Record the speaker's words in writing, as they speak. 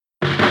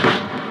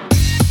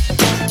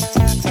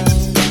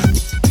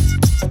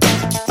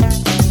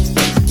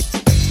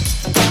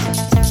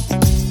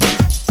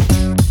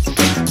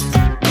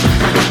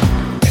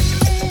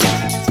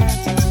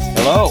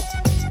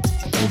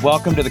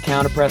welcome to the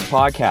Counter Press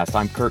Podcast.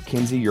 I'm Kirk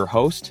Kinsey, your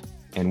host,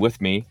 and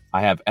with me, I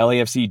have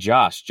LAFC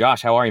Josh.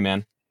 Josh, how are you,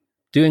 man?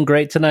 Doing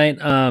great tonight.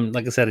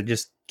 Like I said, I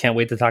just can't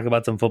wait to talk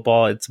about some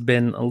football. It's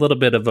been a little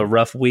bit of a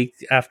rough week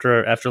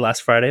after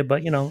last Friday,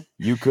 but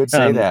you could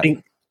say that.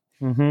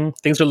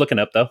 Things are looking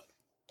up, though.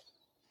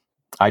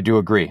 I do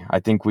agree.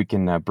 I think we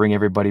can bring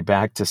everybody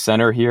back to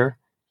center here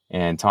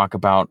and talk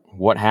about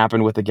what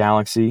happened with the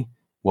Galaxy,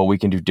 what we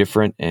can do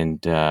different,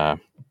 and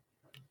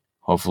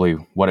hopefully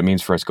what it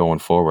means for us going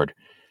forward.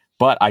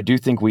 But I do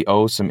think we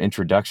owe some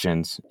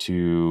introductions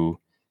to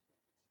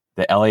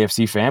the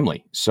LAFC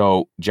family.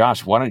 So,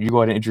 Josh, why don't you go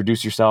ahead and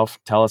introduce yourself?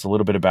 Tell us a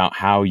little bit about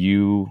how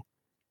you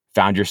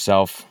found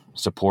yourself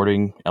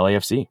supporting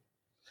LAFC.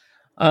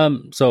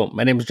 So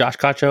my name is Josh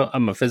Cacho.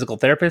 I'm a physical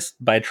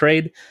therapist by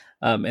trade.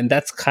 And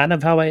that's kind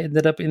of how I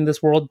ended up in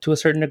this world to a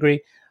certain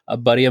degree. A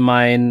buddy of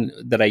mine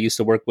that I used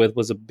to work with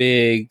was a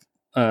big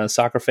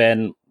soccer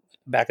fan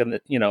back in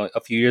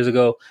a few years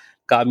ago,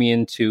 got me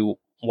into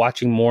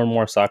watching more and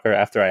more soccer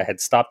after I had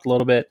stopped a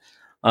little bit.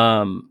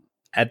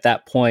 At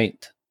that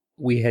point,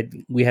 we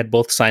had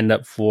both signed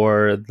up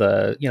for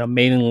the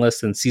mailing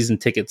list and season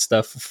ticket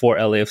stuff for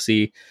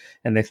LAFC,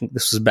 and I think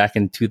this was back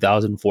in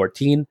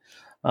 2014.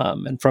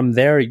 And from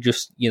there, you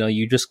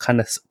just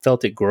kind of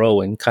felt it grow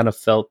and kind of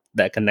felt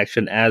that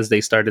connection as they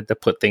started to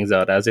put things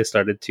out, as they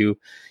started to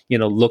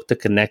look to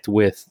connect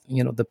with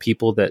the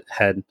people that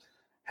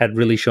had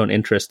really shown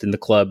interest in the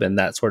club and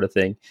that sort of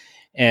thing.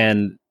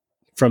 And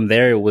from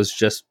there, it was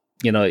just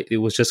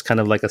kind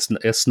of like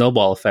a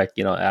snowball effect.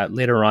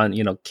 Later on,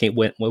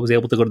 was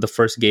able to go to the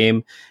first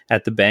game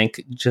at the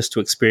bank just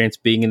to experience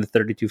being in the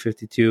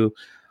 3252.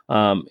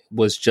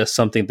 Was just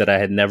something that I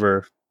had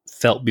never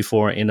felt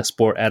before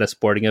at a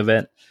sporting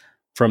event.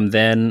 From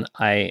then,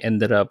 I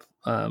ended up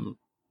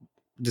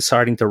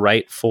deciding to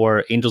write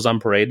for Angels on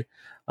Parade.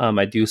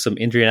 I do some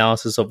injury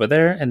analysis over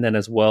there, and then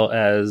as well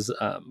as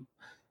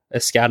a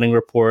scouting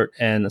report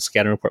and a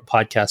scouting report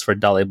podcast for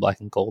Dale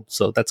Black and Gold.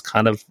 So that's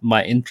kind of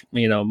my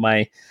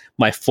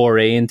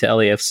foray into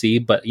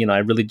LAFC. But I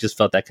really just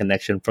felt that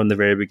connection from the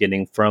very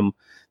beginning, from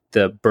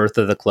the birth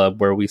of the club,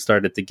 where we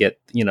started to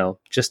get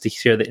just to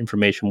share the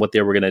information, what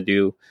they were going to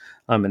do,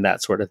 and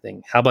that sort of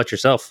thing. How about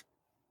yourself?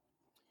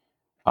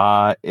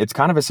 It's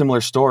kind of a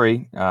similar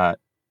story.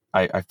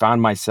 I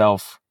found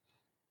myself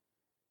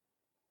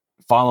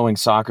following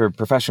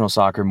professional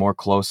soccer more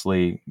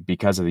closely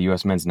because of the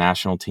U.S. men's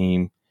national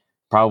team,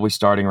 probably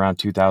starting around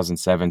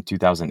 2007,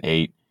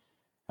 2008,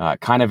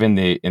 kind of in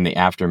the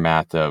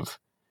aftermath of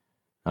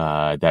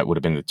that would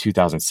have been the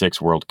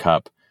 2006 World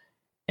Cup.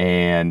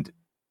 And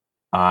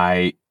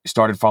I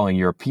started following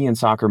European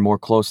soccer more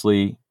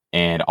closely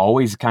and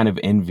always kind of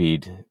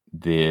envied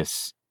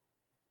this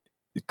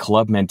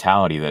club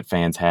mentality that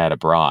fans had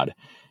abroad,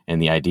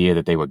 and the idea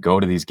that they would go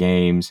to these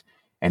games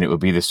and it would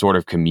be this sort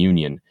of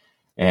communion.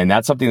 And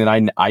that's something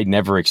that I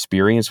never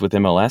experienced with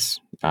MLS.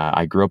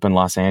 I grew up in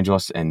Los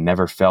Angeles and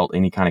never felt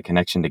any kind of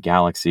connection to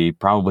Galaxy,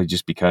 probably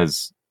just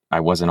because I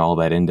wasn't all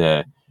that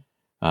into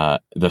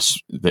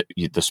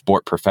the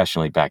sport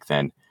professionally back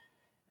then.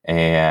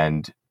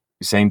 And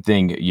same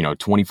thing,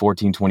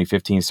 2014,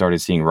 2015, started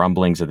seeing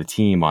rumblings of the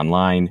team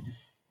online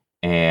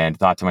and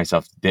thought to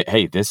myself,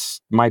 hey,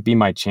 this might be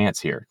my chance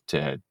here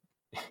to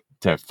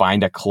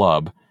find a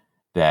club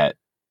that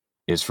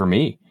is for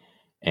me.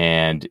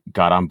 And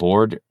got on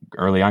board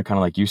early on, kind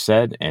of like you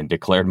said, and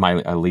declared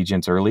my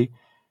allegiance early.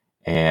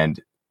 And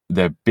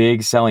the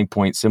big selling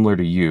point, similar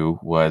to you,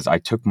 was I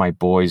took my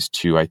boys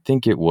to, I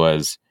think it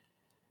was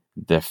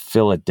the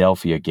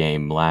Philadelphia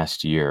game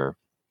last year.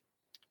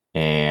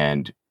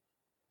 And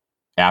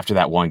after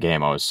that one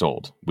game, I was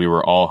sold. We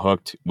were all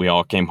hooked. We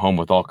all came home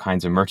with all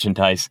kinds of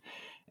merchandise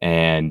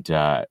and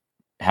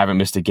haven't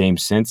missed a game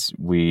since.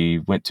 We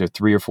went to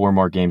 3 or 4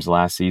 more games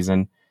last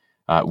season.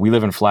 We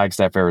live in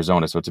Flagstaff,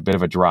 Arizona, so it's a bit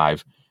of a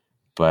drive,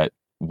 but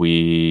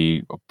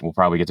we will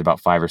probably get to about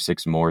 5 or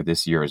 6 more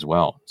this year as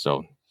well.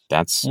 So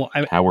that's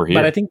how we're here.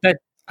 But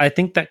I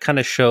think that kind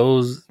of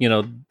shows,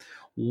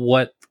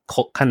 what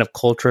kind of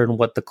culture and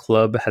what the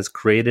club has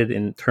created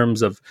in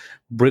terms of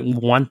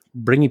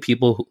bringing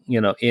people,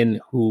 in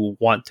who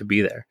want to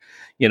be there,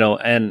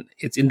 and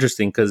it's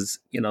interesting because,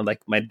 like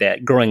my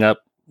dad growing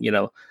up,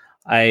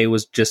 I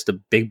was just a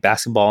big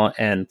basketball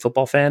and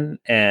football fan,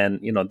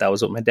 and that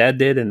was what my dad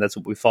did, and that's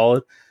what we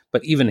followed.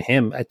 But even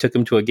him, I took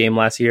him to a game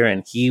last year,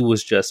 and he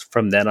was just,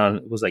 from then on,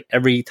 it was like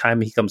every time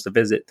he comes to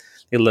visit,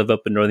 they live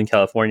up in Northern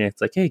California.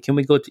 It's like, hey, can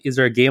we go? Is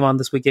there a game on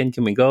this weekend?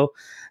 Can we go?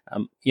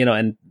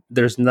 And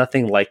there's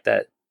nothing like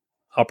that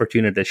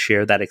opportunity to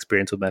share that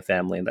experience with my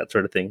family and that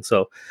sort of thing.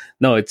 So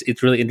no,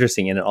 it's really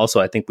interesting. And also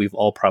I think we've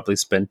all probably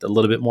spent a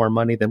little bit more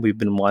money than we've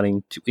been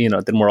wanting to,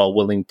 than we're all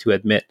willing to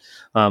admit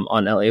on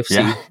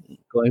LAFC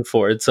going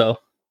forward. So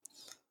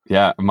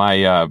yeah,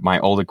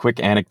 my quick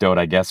anecdote,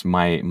 I guess,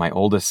 my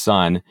oldest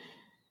son,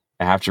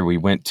 after we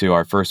went to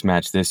our first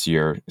match this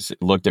year,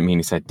 looked at me and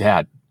he said,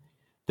 Dad,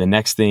 the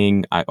next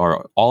thing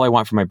all I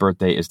want for my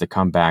birthday is to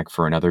come back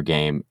for another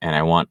game, and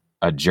I want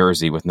a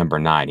jersey with number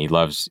 9. He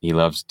loves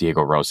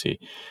Diego Rossi,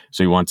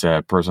 so he wants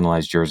a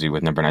personalized jersey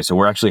with number 9. So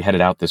we're actually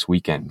headed out this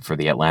weekend for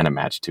the Atlanta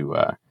match to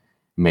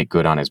make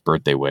good on his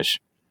birthday wish.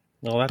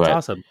 Well, that's But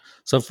awesome.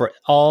 So for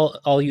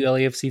all you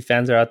LAFC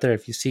fans are out there,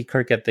 if you see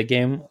Kirk at the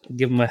game,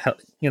 give him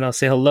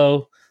say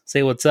hello,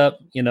 say what's up,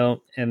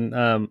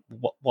 and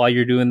while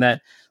you're doing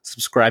that,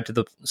 subscribe to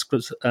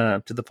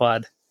the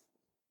pod.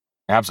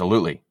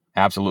 Absolutely.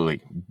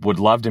 Would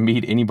love to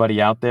meet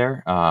anybody out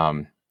there.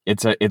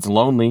 It's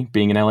lonely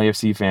being an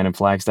LAFC fan in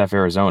Flagstaff,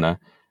 Arizona.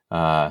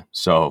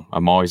 So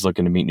I'm always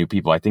looking to meet new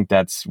people. I think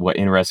that's what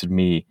interested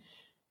me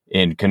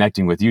in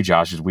connecting with you,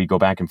 Josh, is we go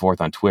back and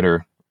forth on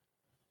Twitter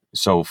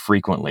so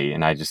frequently,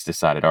 and I just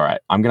decided, all right,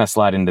 I'm going to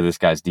slide into this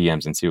guy's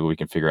DMs and see what we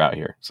can figure out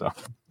here. So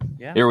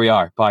Here we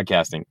are,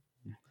 podcasting.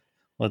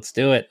 Let's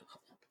do it.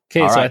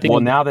 Okay, all so right. I think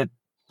one of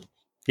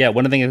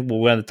the things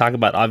we're going to talk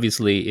about,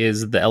 obviously,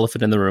 is the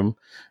elephant in the room,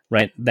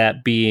 right?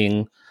 That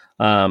being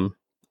El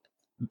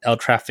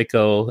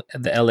Tráfico,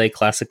 the LA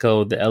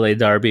Clasico, the LA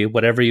Derby,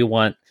 whatever you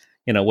want,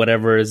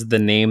 whatever is the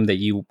name that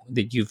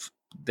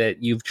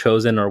you've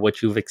chosen or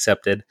what you've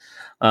accepted.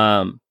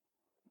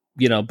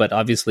 But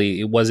obviously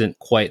it wasn't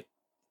quite,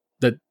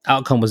 the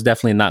outcome was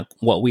definitely not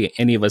what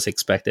any of us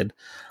expected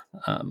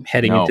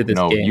heading into this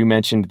game. You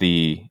mentioned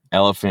the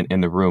elephant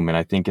in the room, and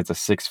I think it's a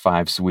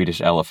 6'5"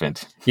 Swedish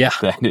elephant. Yeah.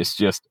 That is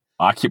just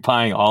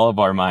occupying all of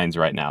our minds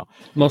right now.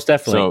 Most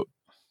definitely. So,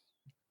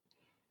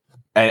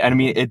 and I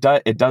mean, it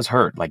does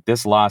hurt. Like,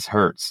 this loss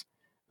hurts.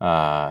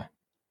 I'm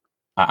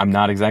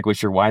not exactly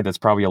sure why. That's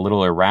probably a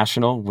little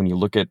irrational when you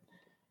look at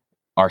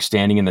our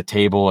standing in the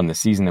table and the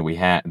season that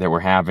we're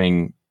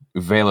having,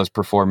 Vela's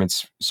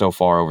performance so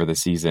far over the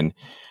season.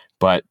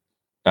 But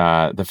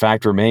the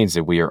fact remains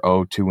that we are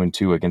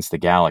 0-2-2 against the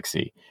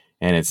Galaxy.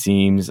 And it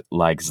seems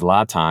like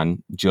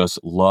Zlatan just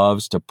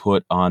loves to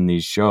put on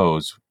these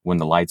shows when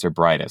the lights are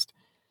brightest.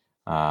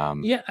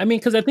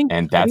 Because I think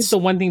the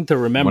one thing to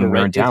remember, when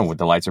we're in town, when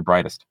the lights are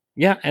brightest.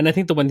 Yeah, and I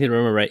think the one thing to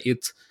remember, right,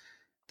 it's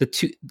the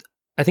two.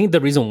 I think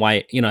the reason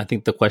why, I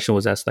think the question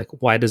was asked, like,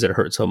 why does it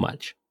hurt so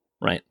much,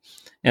 right?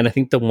 And I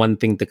think the one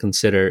thing to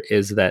consider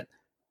is that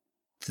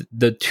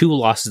the two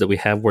losses that we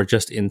have were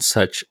just in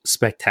such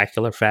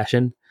spectacular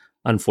fashion.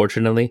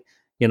 Unfortunately,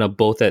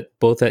 both at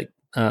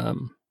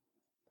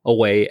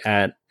away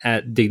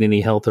at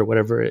Dignity Health or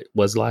whatever it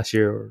was last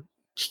year, or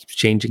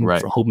changing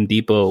from Home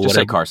Depot. Or just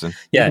whatever. Say Carson.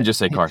 Yeah, you can just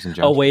say Carson.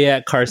 Josh. Away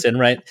at Carson,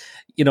 right?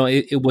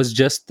 It was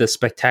just the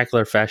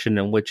spectacular fashion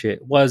in which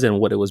it was and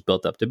what it was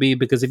built up to be.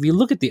 Because if you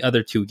look at the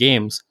other two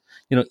games,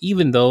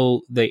 even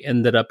though they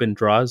ended up in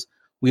draws,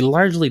 we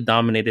largely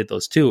dominated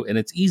those two, and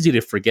it's easy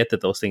to forget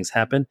that those things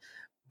happen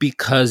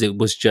because it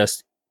was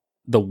just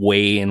the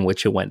way in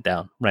which it went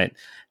down, right?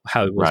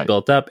 How it was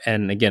built up.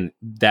 And again,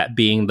 that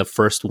being the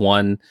first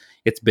one,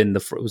 it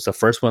was the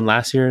first one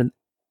last year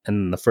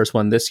and the first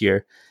one this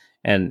year.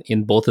 And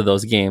in both of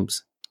those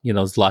games,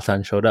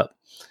 Zlatan showed up.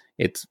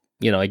 It's,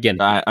 again,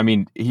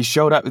 he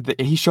showed up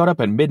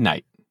at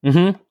midnight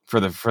for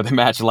the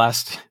match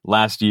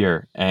last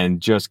year, and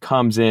just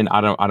comes in.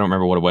 I don't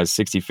remember what it was,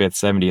 65th,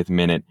 70th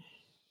minute,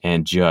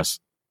 and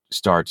just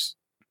starts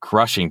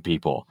crushing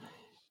people.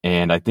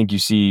 And I think you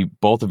see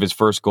both of his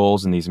first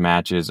goals in these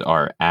matches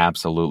are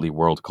absolutely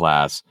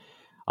world-class.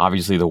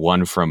 Obviously, the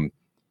one from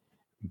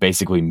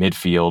basically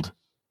midfield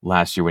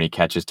last year when he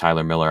catches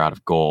Tyler Miller out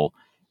of goal.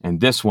 And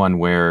this one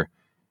where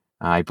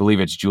I believe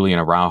it's Julian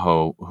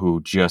Araujo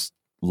who just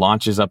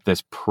launches up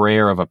this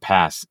prayer of a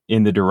pass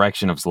in the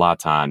direction of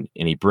Zlatan,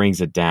 and he brings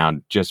it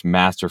down just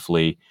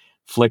masterfully,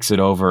 flicks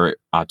it over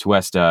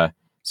Atuesta.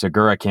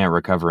 Segura can't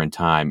recover in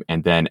time,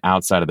 and then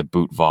outside of the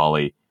boot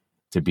volley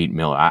to beat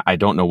Miller. I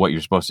don't know what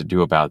you're supposed to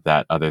do about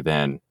that other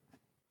than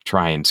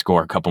try and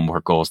score a couple more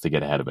goals to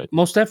get ahead of it.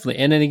 Most definitely.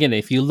 And then again,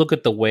 if you look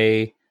at the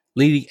way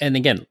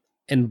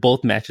in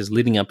both matches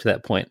leading up to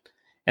that point,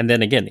 and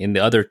then again in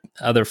the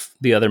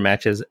other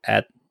matches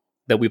that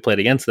we played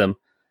against them,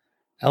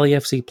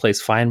 LAFC plays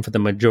fine for the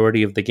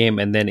majority of the game,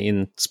 and then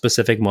in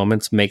specific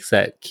moments makes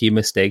that key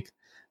mistake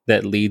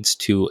that leads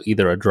to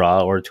either a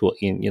draw or to,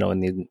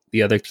 in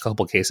the other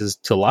couple cases,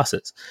 to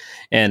losses.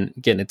 And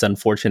again, it's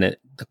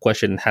unfortunate. The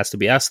question has to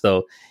be asked,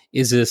 though,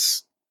 is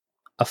this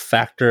a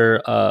factor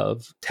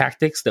of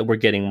tactics that we're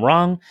getting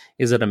wrong?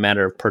 Is it a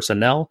matter of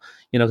personnel?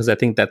 Because I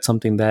think that's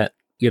something that,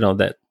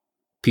 that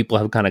people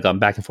have kind of gone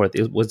back and forth.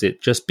 Was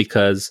it just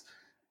because,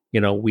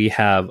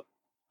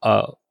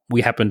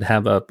 we happen to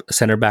have a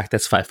center back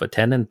that's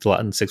 5'10" and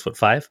Zlatan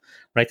 6'5",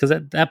 right? Because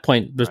at that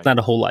point, there's not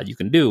a whole lot you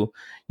can do,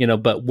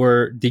 But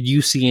did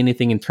you see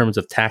anything in terms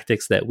of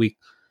tactics that we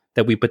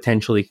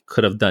potentially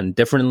could have done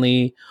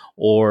differently,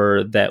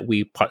 or that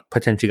we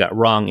potentially got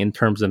wrong in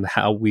terms of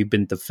how we've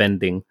been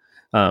defending,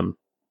 some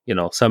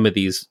of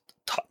these,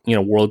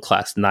 world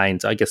class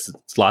nines? I guess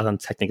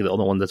Zlatan's technically the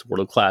only one that's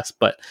world class,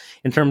 but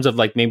in terms of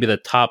like maybe the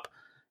top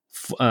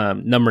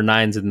number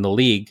nines in the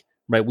league.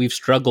 Right, we've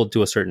struggled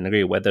to a certain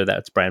degree, whether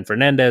that's Brian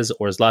Fernandez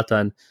or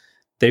Zlatan.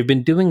 They've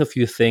been doing a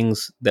few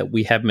things that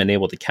we haven't been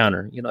able to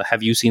counter.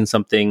 Have you seen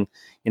something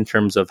in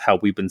terms of how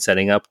we've been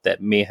setting up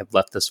that may have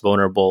left us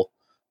vulnerable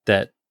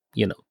that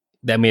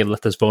that may have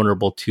left us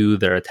vulnerable to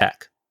their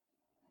attack.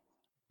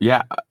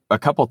 Yeah, a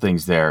couple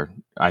things there.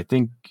 I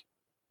think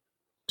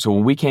so.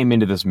 When we came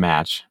into this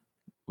match,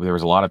 there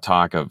was a lot of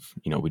talk of,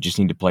 we just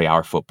need to play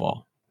our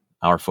football.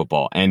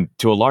 And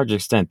to a large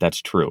extent,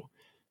 that's true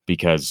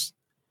because,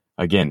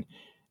 again,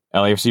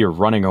 LAFC are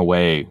running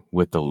away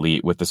with the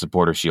lead, with the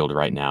supporter shield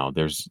right now.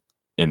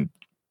 And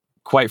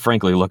quite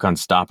frankly, look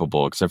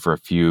unstoppable except for a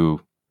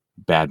few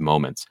bad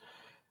moments.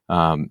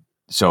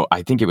 So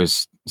I think it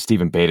was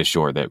Stephen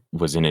Beitashour that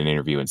was in an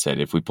interview and said,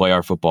 if we play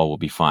our football, we'll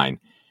be fine.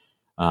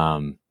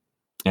 And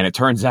it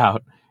turns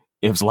out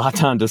if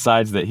Zlatan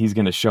decides that he's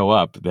going to show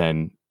up,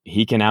 then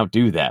he can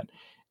outdo that.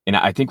 And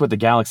I think what the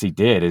Galaxy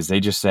did is they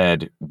just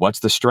said,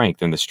 what's the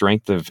strength? And the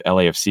strength of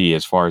LAFC,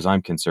 as far as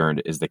I'm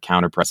concerned, is the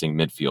counter-pressing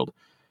midfield,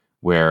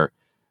 where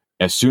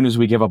as soon as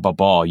we give up a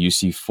ball, you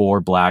see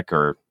four black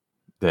or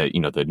the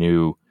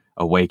new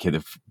away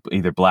kid,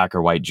 either black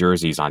or white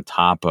jerseys on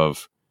top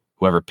of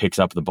whoever picks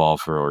up the ball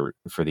for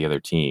the other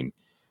team,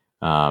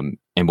 and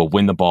will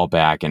win the ball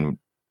back and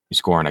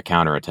score on a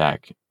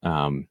counterattack.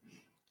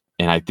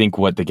 And I think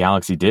what the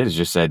Galaxy did is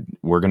just said,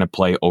 we're going to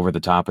play over the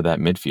top of that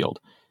midfield.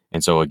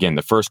 And so, again,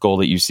 the first goal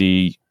that you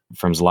see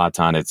from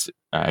Zlatan, it's,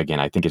 again,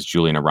 I think it's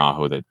Julian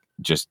Araujo that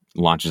just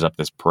launches up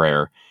this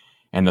prayer.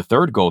 And the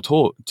third goal,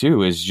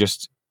 too, is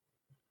just,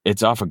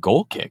 it's off a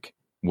goal kick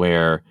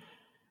where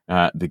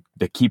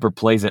the keeper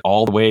plays it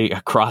all the way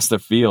across the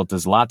field to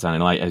Zlatan.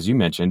 And as you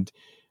mentioned,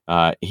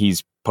 he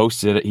just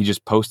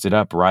posted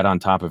up right on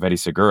top of Eddie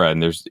Segura,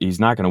 and he's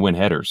not going to win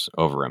headers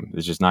over him.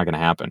 It's just not going to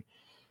happen.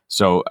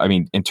 So, I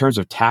mean, in terms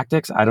of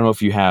tactics, I don't know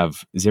if you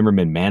have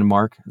Zimmerman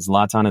man-mark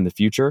Zlatan in the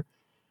future,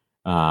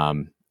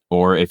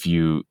 or if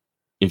you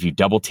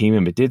double team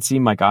him. It did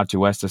seem like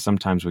Atuesta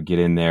sometimes would get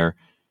in there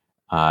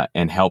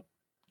and help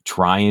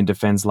try and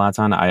defend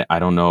Zlatan. I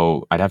don't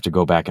know. I'd have to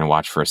go back and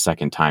watch for a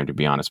second time, to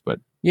be honest, but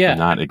yeah,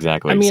 not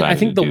exactly. I mean, excited I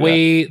think to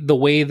the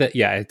way that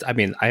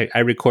I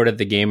recorded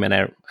the game and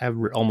I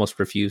almost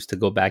refused to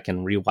go back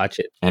and rewatch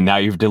it. And now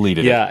you've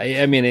deleted it. Yeah,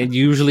 I mean, it's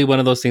usually one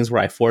of those things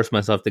where I force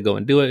myself to go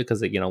and do it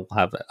because we'll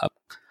have an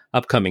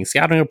upcoming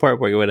scouting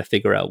report where you're going to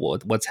figure out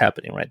what's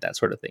happening, right? That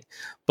sort of thing.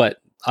 But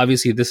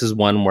obviously, this is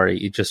one where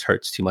it just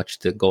hurts too much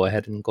to go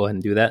ahead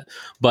and do that.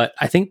 But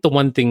I think the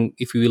one thing,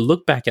 if you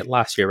look back at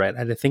last year, right,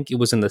 I think it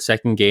was in the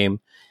second game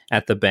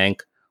at the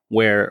bank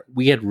where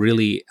we had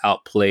really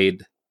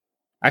outplayed.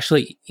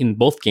 Actually, in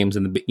both games,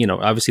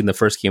 obviously in the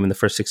first game in the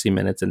first 60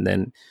 minutes,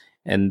 and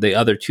the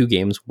other two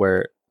games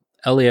where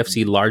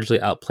LAFC largely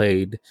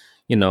outplayed,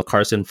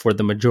 Carson for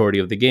the majority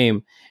of the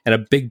game, and a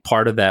big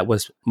part of that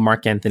was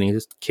Marc-Anthony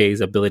Kaye's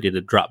ability to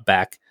drop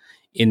back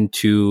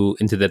into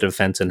the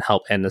defense and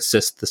help and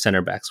assist the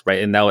center backs,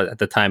 right? And that was at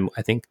the time,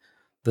 I think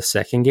the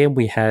second game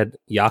we had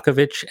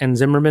Jakovic and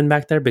Zimmerman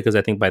back there because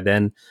I think by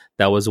then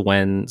that was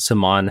when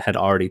Simon had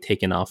already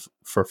taken off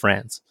for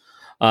France,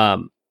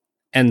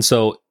 and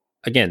so.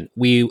 Again,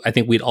 I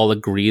think we'd all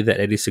agree that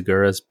Eddie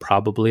Segura is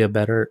probably a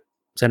better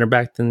center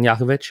back than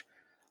Jakovic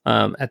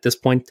at this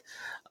point,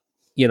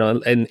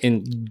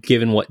 and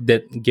given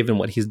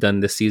what he's done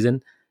this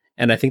season.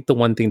 And I think the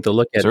one thing to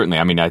look at, certainly,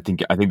 I mean, I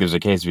think there's a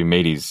case to be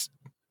made. He's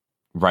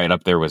right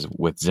up there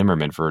with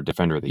Zimmerman for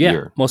Defender of the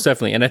Year, most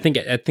definitely. And I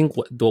think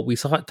what we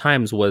saw at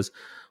times was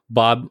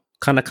Bob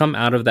kind of come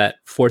out of that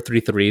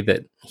 4-3-3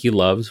 that he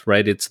loves,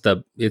 right? It's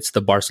the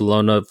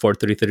Barcelona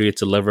 4-3-3.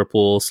 It's a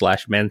Liverpool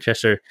 /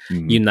 Manchester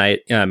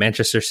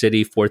Manchester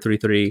City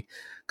 4-3-3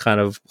 kind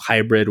of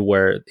hybrid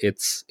where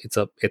it's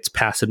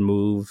pass and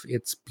move.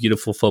 It's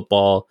beautiful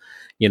football.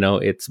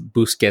 It's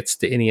Busquets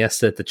to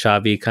Iniesta to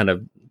Xavi kind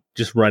of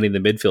just running the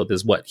midfield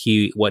is what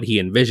he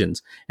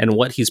envisions and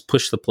what he's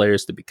pushed the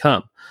players to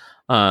become.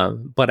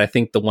 But I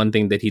think the one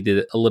thing that he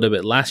did a little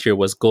bit last year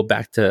was go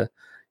back to,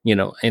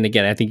 and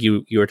again, I think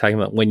you were talking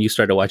about when you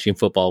started watching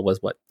football was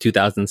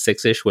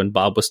 2006-ish when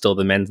Bob was still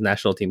the men's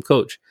national team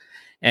coach.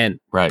 And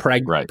right.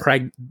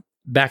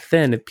 Back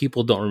then, if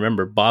people don't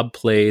remember, Bob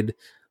played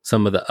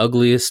some of the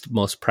ugliest,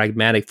 most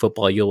pragmatic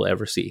football you'll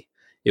ever see.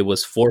 It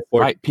was 4-4.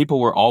 Right. People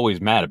were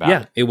always mad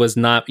about it. It was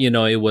not,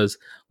 it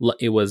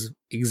was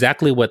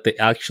exactly what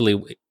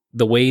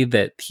the way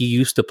that he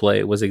used to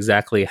play was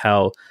exactly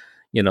how,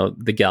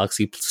 the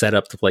Galaxy set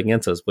up to play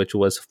against us, which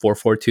was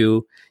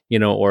 4-4-2,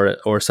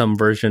 or some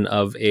version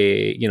of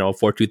a,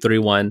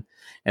 4-2-3-1,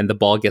 and the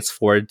ball gets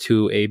forward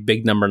to a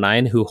big number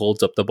 9 who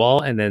holds up the ball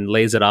and then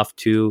lays it off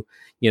to,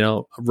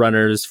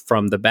 runners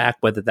from the back,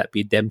 whether that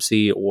be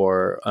Dempsey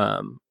or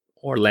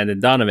Landon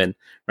Donovan,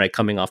 right,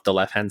 coming off the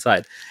left-hand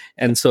side.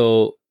 And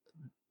so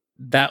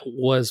that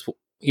was,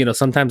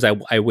 sometimes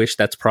I wish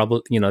that's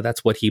probably,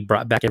 that's what he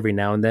brought back every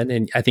now and then.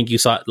 And I think you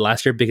saw it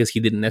last year because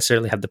he didn't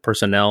necessarily have the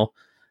personnel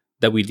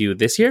that we do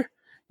this year,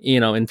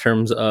 in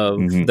terms of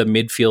the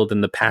midfield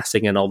and the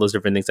passing and all those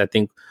different things. I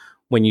think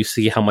when you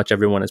see how much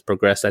everyone has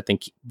progressed, I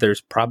think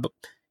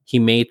he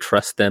may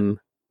trust them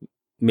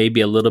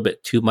maybe a little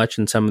bit too much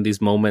in some of these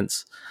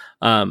moments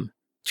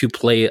to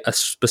play a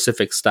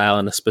specific style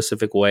in a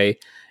specific way.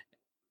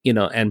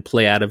 and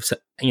play out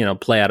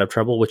of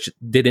trouble, which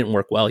didn't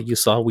work well. You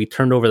saw we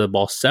turned over the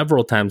ball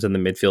several times in the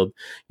midfield.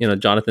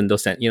 Jonathan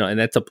Dos Santos, and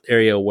that's an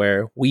area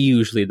where we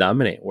usually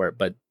dominate.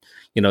 But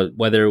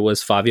whether it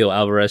was Fabio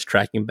Alvarez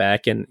tracking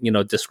back and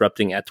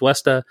disrupting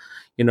Atuesta,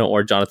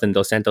 or Jonathan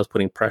Dos Santos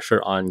putting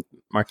pressure on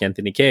Mark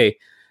Anthony Kaye,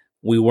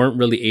 we weren't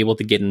really able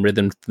to get in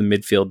rhythm to the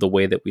midfield the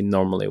way that we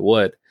normally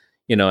would.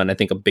 And I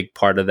think a big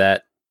part of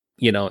that,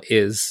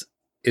 is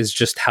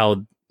just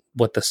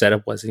what the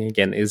setup was. And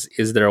again, is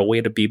there a way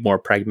to be more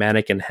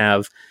pragmatic and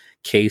have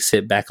Kaye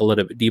sit back a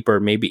little bit deeper,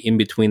 maybe in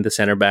between the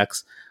center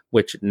backs,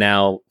 which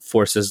now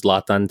forces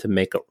Zlatan to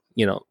make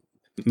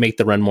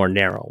the run more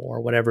narrow or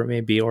whatever it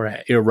may be, or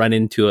run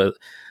into a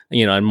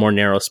more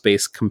narrow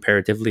space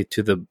comparatively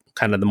to the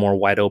kind of the more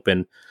wide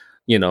open,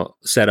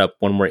 setup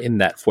when we're in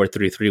that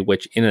 4-3-3,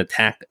 which in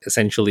attack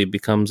essentially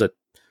becomes a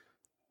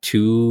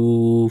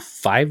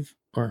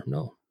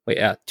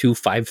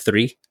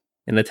 2-5-3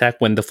 in attack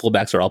when the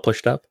fullbacks are all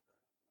pushed up.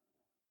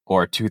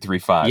 Or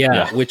 2-3-5.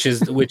 Yeah, which is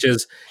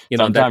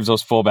sometimes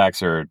those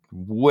fullbacks are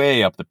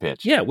way up the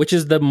pitch. Yeah, which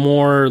is the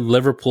more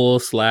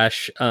Liverpool /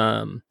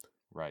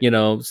 Right.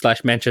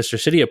 / Manchester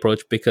City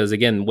approach, because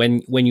again,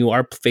 when you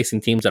are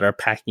facing teams that are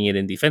packing it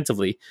in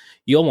defensively,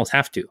 you almost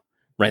have to,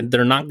 right?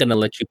 They're not going to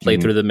let you play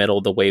through the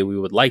middle the way we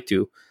would like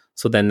to.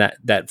 So then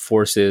that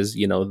forces,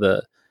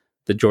 the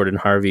Jordan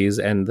Harveys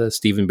and the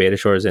Stephen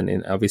Betashores,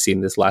 and obviously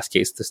in this last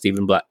case,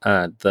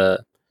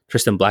 the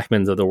Tristan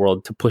Blackmans of the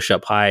world, to push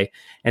up high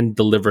and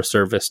deliver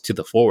service to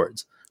the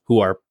forwards who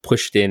are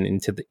pushed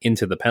into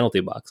the penalty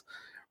box,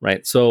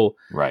 right? So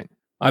right.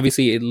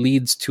 Obviously, it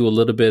leads to a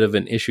little bit of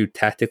an issue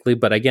tactically,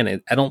 but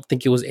again, I don't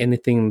think it was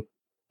anything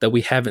that we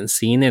haven't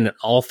seen in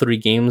all 3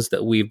 games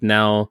that we've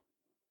now,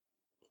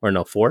 or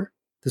no, 4.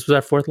 This was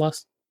our 4th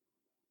loss.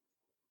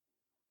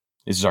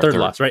 This is our third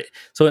loss, right?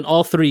 So in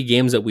all 3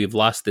 games that we've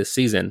lost this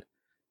season,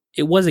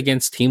 it was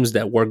against teams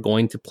that were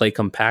going to play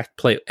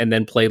compact, and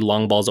then play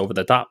long balls over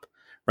the top,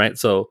 right?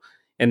 So,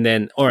 and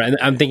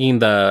I'm thinking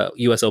the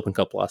U.S. Open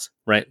Cup loss,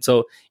 right?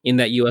 So in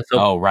that U.S.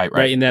 Open,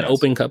 right. In that yes.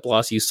 Open Cup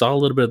loss, you saw a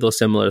little bit of those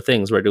similar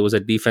things, right? It was a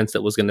defense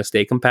that was going to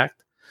stay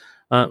compact,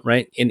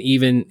 right? And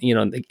even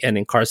and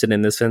in Carson,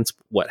 in this sense,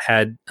 what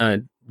had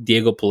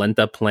Diego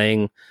Polenta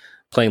playing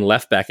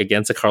left back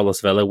against a Carlos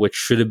Vela, which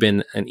should have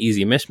been an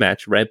easy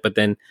mismatch, right? But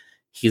then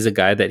he's a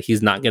guy that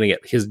he's not going to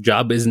get. His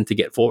job isn't to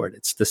get forward;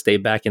 it's to stay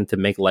back and to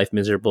make life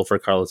miserable for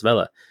Carlos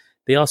Vela.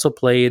 They also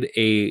played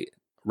a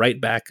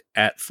right back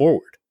at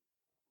forward,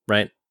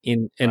 right?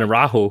 In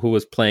Araujo, who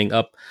was playing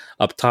up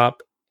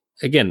top,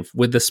 again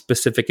with the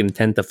specific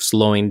intent of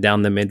slowing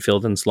down the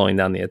midfield and slowing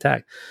down the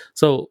attack.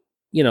 So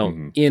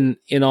in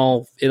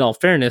all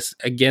fairness,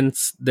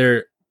 against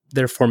their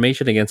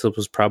formation against us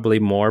was probably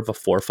more of a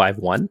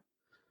 4-5-1,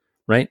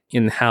 right?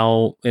 In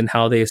how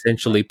they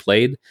essentially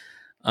played,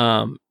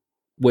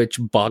 which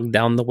bogged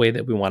down the way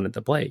that we wanted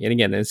to play. And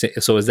again,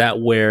 so is that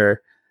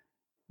where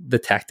the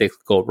tactics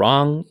go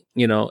wrong?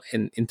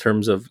 In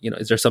terms of,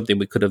 is there something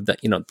we could have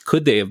done?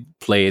 Could they have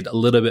played a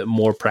little bit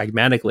more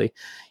pragmatically?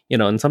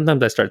 And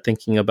sometimes I start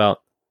thinking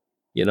about,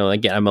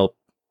 again, I'm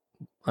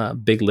a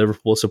big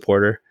Liverpool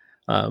supporter,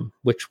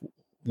 which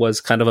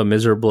was kind of a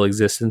miserable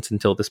existence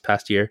until this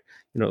past year.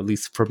 At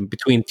least from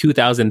between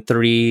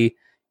 2003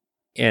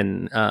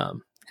 and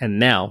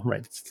now,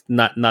 right? It's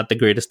not the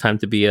greatest time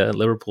to be a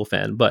Liverpool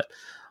fan, but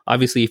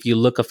obviously, if you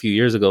look a few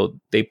years ago,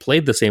 they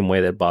played the same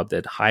way that Bob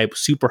did: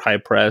 super high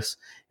press,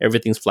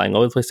 everything's flying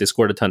all over the place. They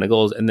scored a ton of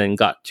goals, and then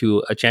got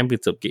to a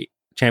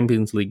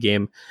Champions League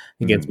game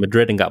against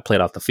Madrid and got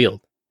played off the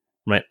field.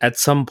 Right? At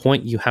some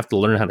point, you have to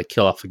learn how to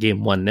kill off a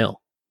game 1-0.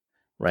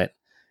 Right?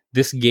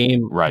 This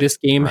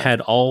game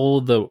had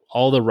all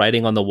the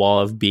writing on the wall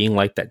of being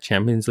like that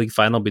Champions League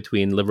final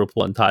between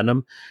Liverpool and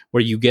Tottenham,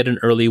 where you get an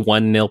early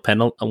 1-0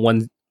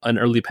 penalty, an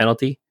early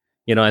penalty.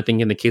 I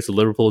think in the case of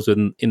Liverpool, it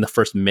was in the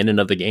first minute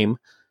of the game,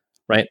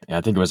 right? Yeah,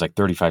 I think it was like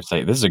 35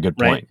 seconds. This is a good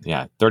point. Right?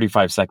 Yeah,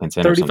 35 seconds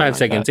in. 35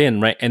 seconds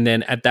in, right? And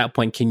then at that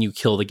point, can you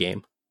kill the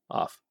game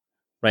off?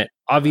 Right?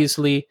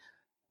 Obviously,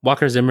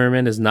 Walker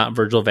Zimmerman is not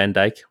Virgil van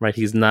Dijk, right?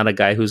 He's not a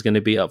guy who's going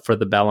to be up for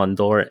the Ballon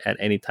d'Or at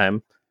any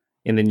time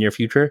in the near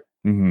future.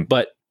 Mm-hmm.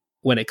 But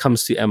when it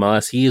comes to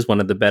MLS, he is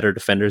one of the better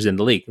defenders in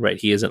the league, right?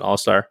 He is an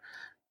all-star.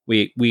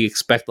 We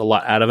expect a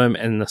lot out of him,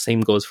 and the same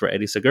goes for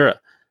Eddie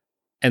Segura.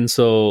 And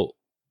so,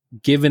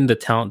 given the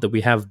talent that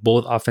we have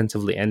both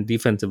offensively and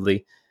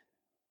defensively,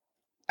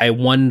 I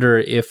wonder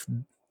if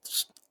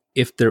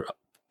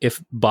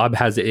Bob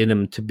has it in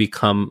him to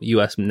become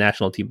U.S.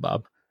 national team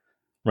Bob,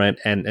 right?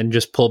 And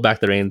just pull back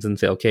the reins and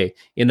say, okay,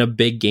 in a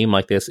big game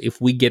like this,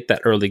 if we get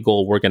that early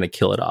goal, we're going to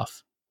kill it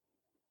off.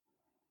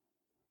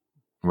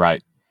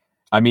 Right.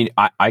 I mean,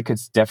 I could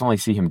definitely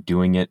see him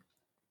doing it,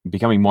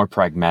 becoming more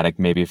pragmatic,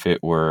 maybe if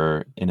it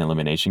were an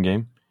elimination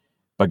game.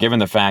 But given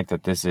the fact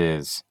that this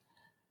is,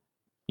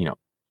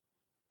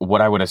 what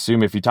I would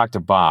assume, if you talk to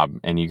Bob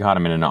and you got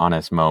him in an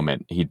honest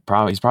moment, he's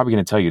probably going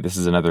to tell you this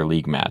is another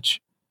league match.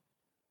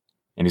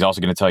 And he's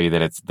also going to tell you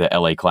that it's the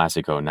LA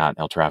Clasico, not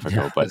El Trafico.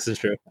 Yeah, but this is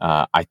true.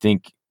 I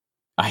think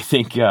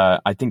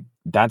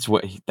that's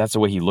the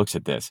way he looks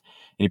at this.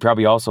 And he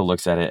probably also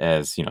looks at it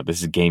as,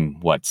 this is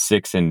game,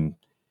 6 in,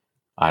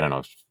 I don't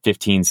know,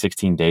 15,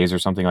 16 days or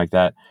something like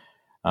that.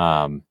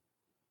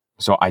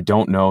 So I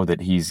don't know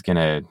that he's going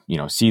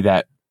to, see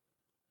that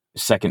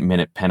second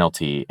minute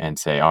penalty and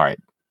say, all right,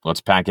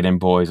 let's pack it in,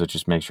 boys. Let's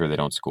just make sure they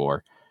don't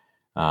score.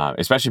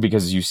 Especially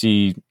because you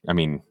see, I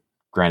mean,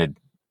 granted,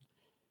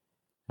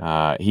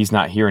 he's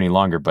not here any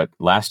longer, but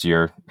last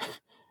year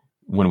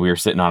when we were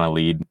sitting on a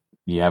lead,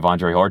 you have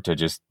Andre Horta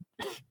just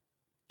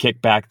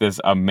kick back this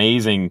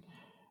amazing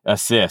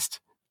assist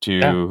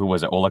to, who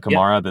was it, Ola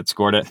Kamara that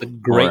scored it? It's a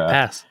great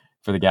pass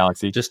for the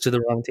Galaxy. Just to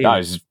the wrong team. It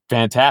was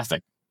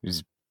fantastic. It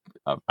was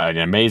an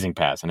amazing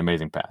pass.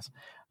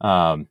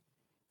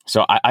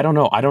 So I don't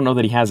know. I don't know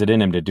that he has it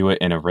in him to do it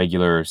in a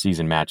regular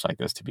season match like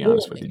this, to be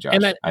honest with you, Josh.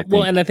 I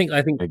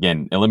think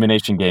again,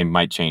 elimination game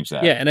might change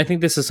that. Yeah, and I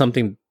think this is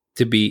something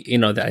to be,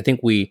 that I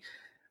think we've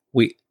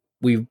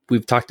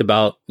talked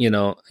about,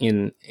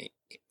 in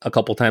a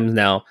couple times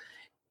now,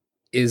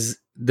 is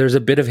there's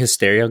a bit of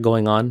hysteria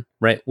going on,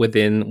 right,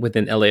 within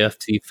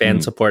LAFC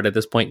fan support at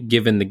this point,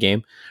 given the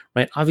game,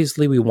 right?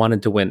 Obviously, we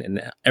wanted to win,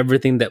 and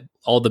everything that,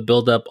 all the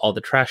buildup, all the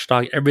trash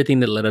talk, everything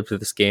that led up to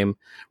this game,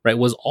 right,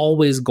 was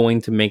always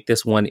going to make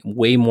this one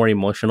way more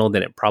emotional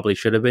than it probably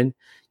should have been,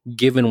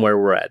 given where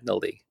we're at in the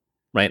league,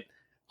 right?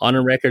 On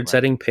a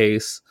record-setting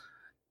pace,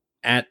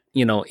 at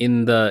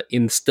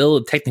in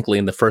still technically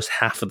in the first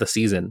half of the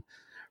season,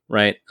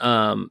 right?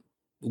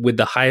 With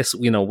the highest,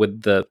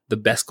 with the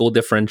best goal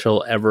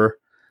differential ever.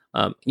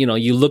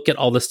 You look at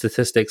all the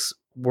statistics,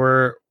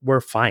 we're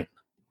fine,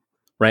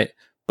 right?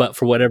 But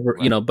for whatever,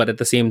 but at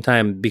the same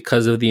time,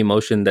 because of the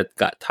emotion that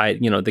got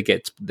tied,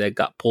 that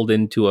got pulled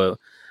into a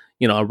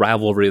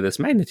rivalry of this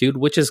magnitude,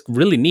 which is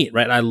really neat,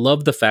 right? I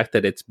love the fact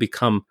that it's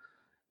become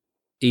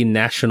a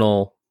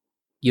national,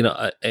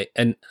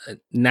 a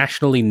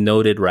nationally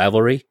noted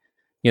rivalry,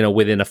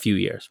 within a few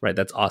years, right?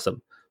 That's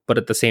awesome. But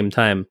at the same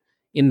time,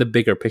 in the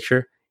bigger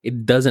picture,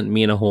 it doesn't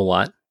mean a whole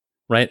lot,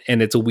 right?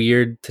 And it's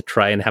weird to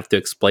try and have to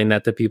explain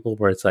that to people,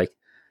 where it's like,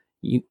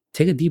 you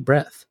take a deep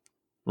breath,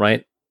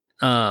 right?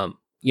 Because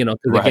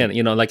again,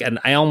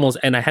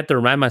 and I had to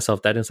remind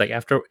myself that it's like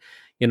after,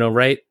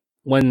 right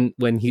when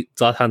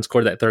Zlatan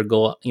scored that third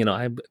goal,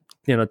 I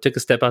took a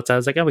step outside. I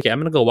was like, oh, okay, I'm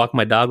gonna go walk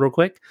my dog real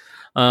quick,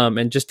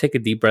 and just take a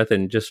deep breath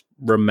and just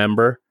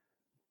remember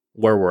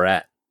where we're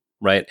at,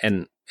 right?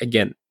 And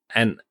again,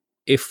 and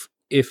if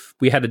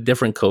we had a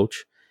different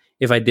coach,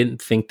 if I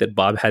didn't think that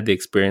Bob had the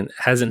experience,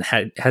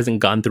 hasn't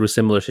gone through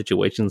similar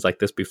situations like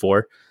this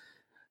before,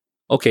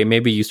 okay,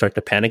 maybe you start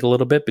to panic a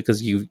little bit,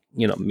 because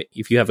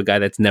if you have a guy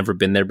that's never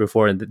been there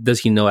before, and does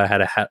he know how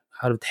to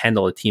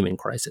handle a team in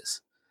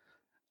crisis?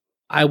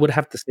 I would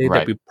have to say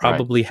that we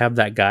probably have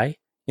that guy.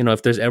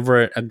 If there's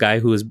ever a guy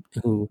who's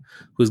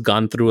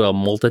gone through a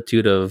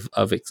multitude of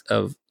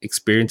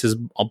experiences,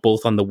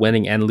 both on the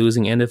winning and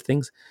losing end of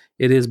things,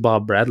 it is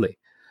Bob Bradley.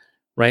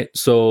 Right.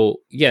 So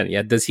yeah.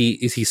 Is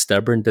he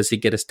stubborn? Does he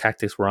get his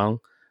tactics wrong?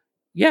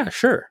 Yeah,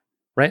 sure.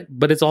 Right.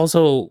 But it's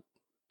also,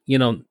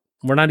 we're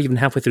not even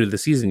halfway through the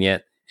season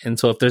yet. And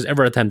so if there's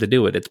ever a time to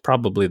do it, it's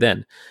probably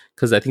then.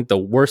 Because I think the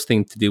worst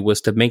thing to do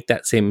was to make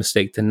that same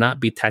mistake, to not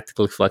be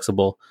tactically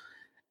flexible,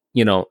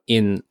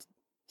 in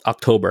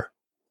October,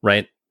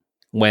 right?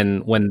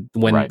 When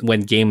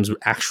games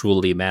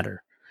actually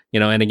matter,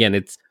 and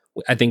again,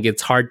 I think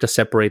it's hard to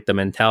separate the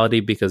mentality,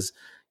 because,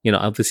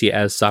 obviously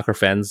as soccer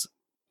fans,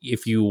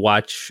 if you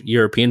watch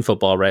European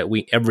football, right,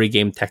 every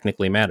game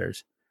technically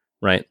matters,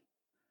 right?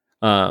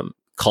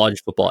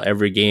 College football,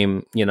 every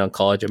game,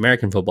 college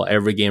American football,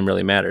 every game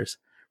really matters,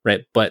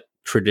 right? But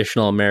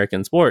traditional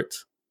American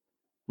sports,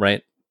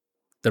 right,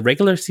 the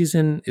regular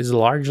season is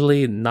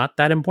largely not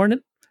that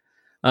important.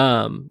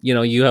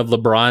 You have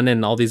LeBron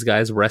and all these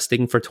guys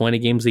resting for 20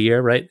 games a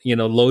year, right?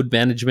 Load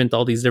management,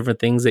 all these different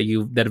things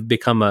that have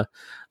become a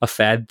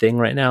fad thing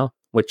right now,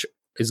 which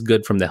is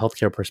good from the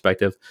healthcare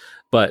perspective.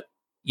 But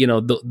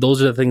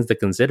those are the things to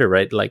consider,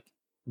 right? Like,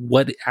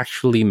 what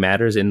actually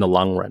matters in the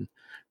long run,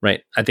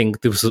 right? I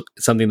think this was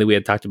something that we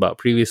had talked about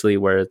previously,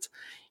 where it's,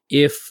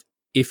 if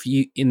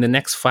you, in the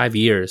next 5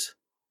 years,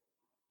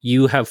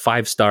 you have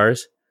 5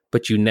 stars,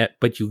 but you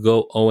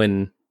go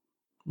 0-10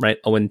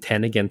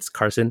 against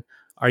Carson,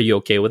 are you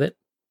okay with it?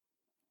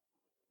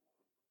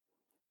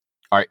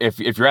 All right. If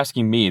you're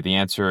asking me, the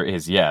answer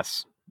is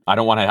yes. I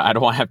don't want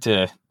to have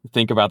to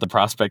think about the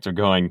prospect of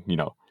going,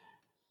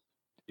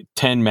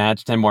 10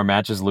 more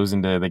matches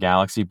losing to the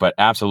Galaxy, but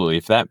absolutely,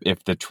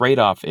 if the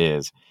trade-off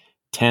is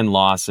 10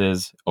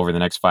 losses over the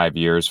next 5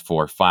 years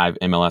for 5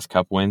 MLS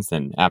Cup wins,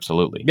 then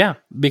absolutely. Yeah,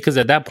 because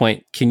at that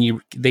point,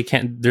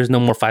 there's no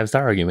more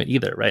 5-star argument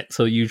either, right?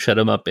 So you shut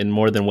them up in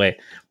more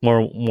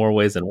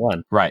ways than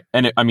one. Right.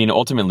 And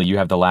ultimately you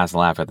have the last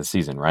laugh at the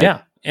season, right?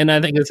 Yeah. And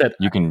I think I said,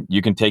 you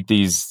can take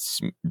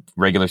these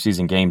regular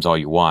season games all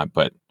you want,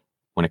 but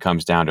when it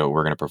comes down to it,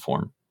 we're going to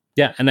perform.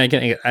 Yeah, and I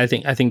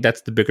think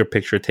that's the bigger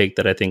picture take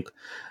that I think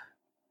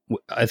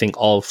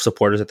all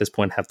supporters at this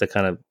point have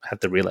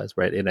to realize,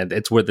 right? And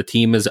it's where the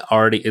team is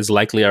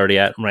likely already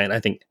at, right? I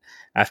think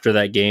after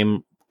that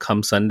game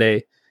come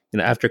Sunday,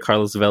 after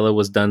Carlos Vela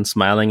was done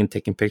smiling and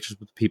taking pictures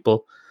with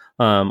people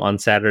on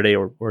Saturday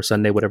or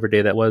Sunday, whatever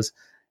day that was,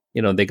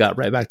 they got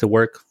right back to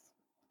work,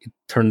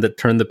 turn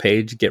the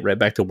page, get right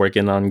back to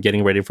working on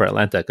getting ready for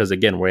Atlanta. Because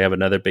again, we have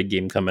another big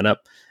game coming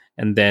up,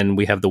 and then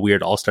we have the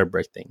weird All-Star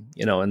break thing,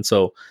 and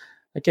so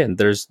again,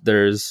 there's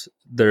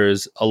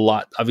a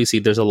lot. Obviously,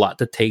 there's a lot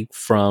to take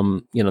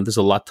from, there's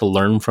a lot to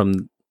learn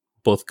from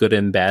both good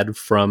and bad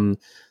from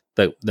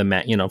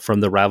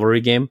from the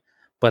rivalry game.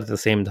 But at the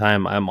same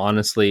time, I'm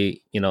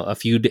honestly,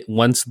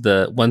 once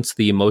the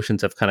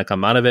emotions have kind of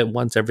come out of it,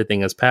 once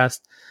everything has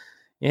passed,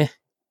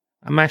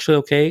 I'm actually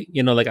okay.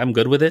 Like I'm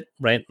good with it,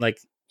 right? Like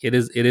it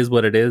is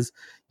what it is.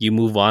 You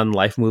move on,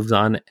 life moves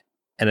on,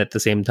 and at the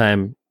same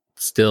time,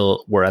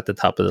 still we're at the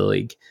top of the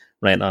league,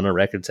 right, on a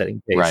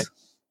record-setting pace. Right.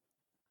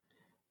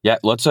 Yeah,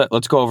 let's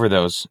go over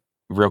those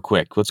real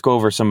quick. Let's go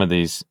over some of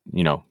these,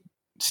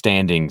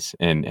 standings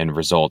and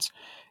results,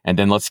 and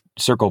then let's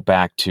circle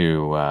back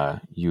to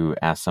you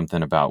asked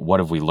something about what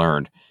have we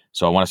learned.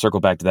 So I want to circle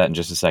back to that in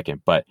just a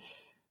second. But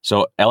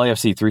so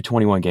LAFC through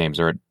 21 games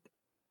are at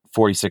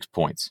 46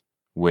 points,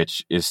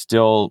 which is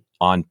still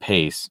on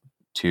pace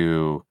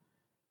to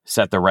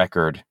set the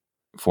record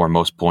for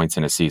most points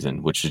in a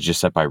season, which was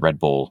just set by Red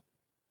Bull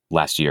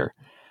last year.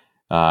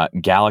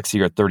 Galaxy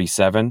are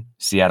 37,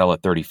 Seattle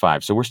at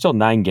 35. So we're still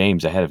 9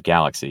 games ahead of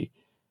Galaxy.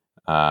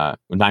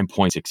 9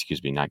 points,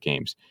 excuse me, not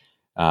games.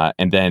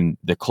 And then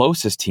the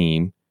closest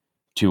team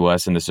to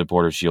us in the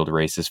Supporters' Shield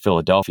race is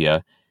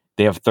Philadelphia.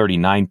 They have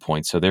 39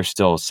 points, so they're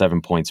still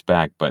 7 points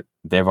back, but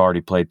they've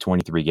already played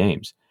 23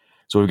 games.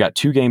 So we've got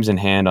 2 games in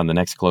hand on the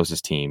next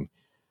closest team.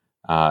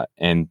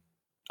 And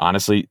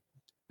honestly,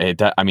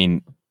 it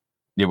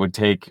would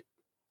take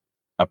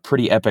a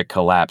pretty epic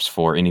collapse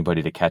for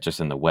anybody to catch us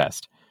in the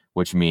West,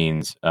 which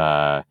means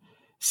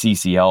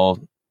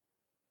CCL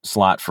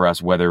slot for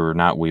us whether or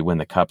not we win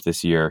the cup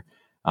this year,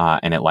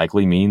 and it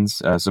likely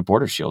means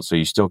Supporters' Shield. So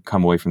you still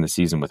come away from the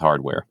season with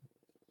hardware.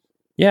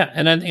 Yeah,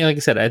 and I think, like I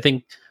said, I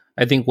think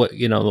what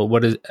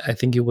I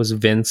think it was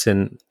Vince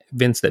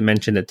that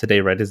mentioned it today,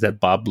 right? Is that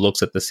Bob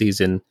looks at the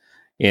season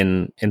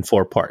in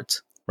 4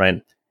 parts,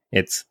 right?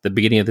 It's the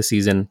beginning of the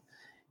season,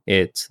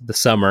 it's the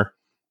summer,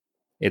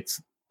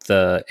 it's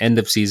the end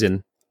of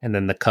season, and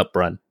then the cup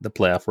run, the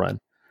playoff run,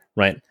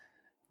 right?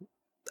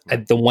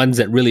 The ones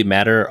that really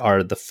matter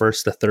are the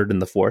first, the third,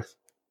 and the fourth.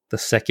 The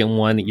second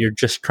one, you're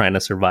just trying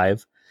to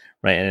survive,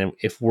 right? And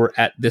if we're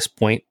at this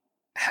point,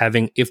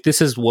 if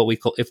this is what we're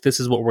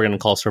going to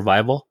call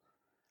survival,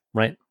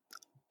 right?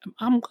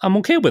 I'm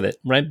okay with it,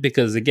 right?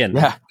 Because again,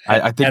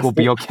 I think we'll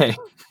be okay.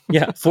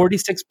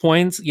 46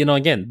 points.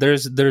 Again,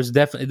 there's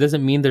definitely, it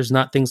doesn't mean there's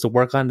not things to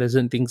work on. There's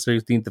things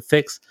that need to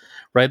fix,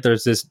 right?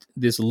 There's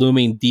this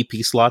looming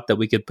DP slot that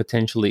we could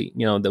potentially,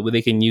 that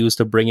they can use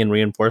to bring in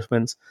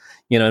reinforcements,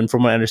 and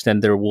from what I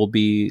understand,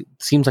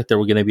 seems like there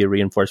were going to be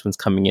reinforcements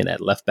coming in at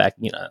left back,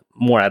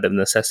 more out of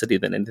necessity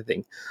than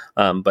anything.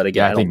 But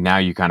again, I think now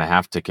you kind of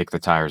have to kick the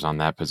tires on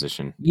that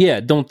position.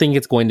 Yeah, don't think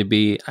it's going to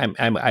be.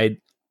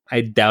 I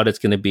doubt it's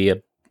going to be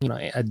a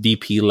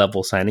DP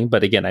level signing,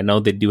 but again, I know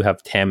they do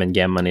have TAM and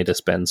GAM money to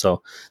spend,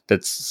 so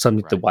that's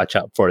something to watch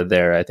out for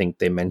there. I think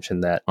they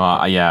mentioned that.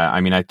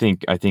 I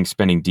think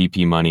spending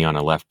DP money on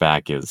a left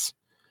back is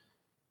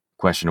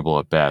questionable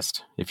at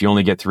best. If you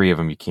only get 3 of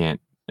them, you can't.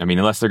 I mean,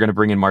 unless they're going to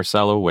bring in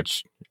Marcelo,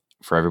 which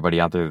for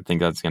everybody out there that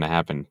think that's going to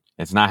happen,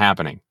 it's not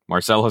happening.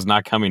 Marcelo's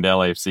not coming to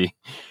LAFC.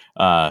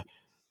 But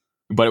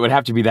it would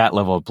have to be that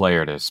level of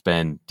player to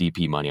spend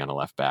DP money on a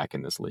left back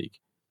in this league.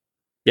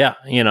 Yeah,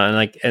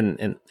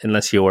 and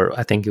unless you're,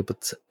 I think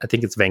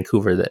it's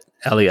Vancouver that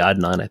Ali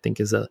Adnan, I think,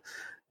 is a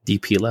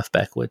DP left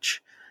back,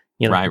 which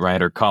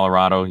right, or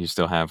Colorado, you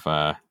still have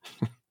a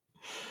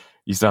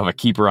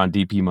keeper on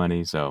DP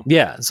money. So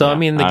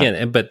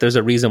again, but there's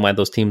a reason why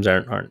those teams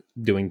aren't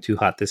doing too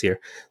hot this year.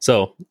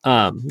 So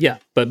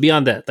but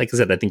beyond that, like I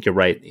said, I think you're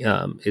right.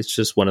 It's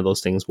just one of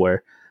those things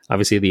where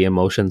obviously the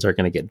emotions are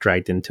going to get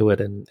dragged into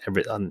it, and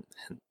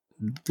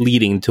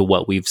leading to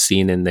what we've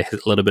seen in a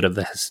little bit of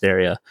the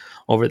hysteria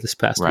over this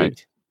past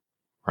week.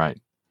 Right.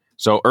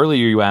 So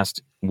earlier you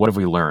asked, what have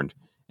we learned?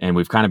 And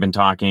we've kind of been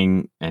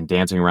talking and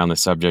dancing around the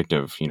subject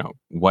of,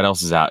 what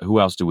else is out? Who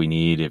else do we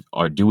need?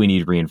 Or do we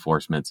need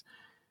reinforcements?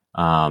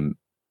 And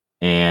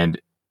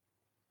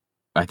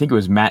I think it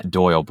was Matt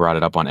Doyle brought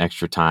it up on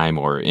Extra Time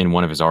or in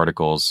one of his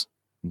articles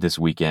this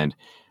weekend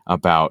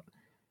about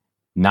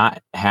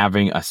not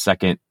having a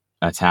second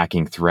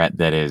attacking threat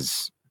that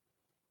is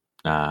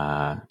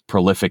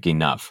prolific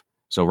enough.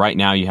 So right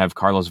now you have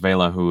Carlos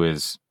Vela, who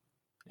is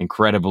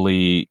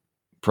incredibly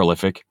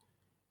prolific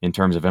in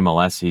terms of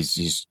MLS.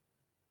 He's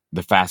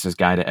the fastest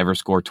guy to ever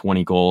score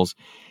 20 goals.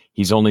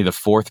 He's only the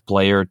 4th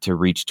player to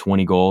reach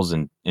 20 goals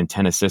and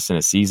 10 assists in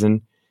a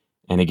season.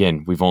 And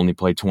again, we've only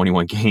played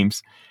 21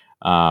 games.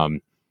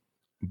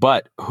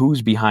 But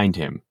who's behind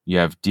him? You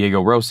have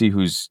Diego Rossi,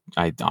 who's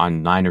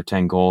on 9 or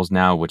 10 goals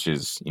now, which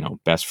is,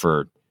 best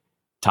for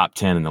top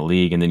 10 in the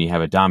league. And then you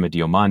have Adama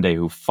Diomande,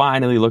 who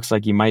finally looks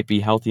like he might be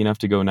healthy enough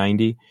to go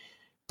 90.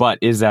 But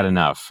is that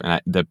enough?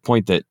 And the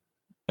point that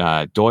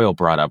Doyle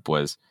brought up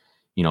was,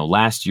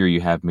 last year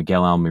you have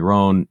Miguel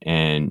Almiron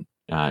and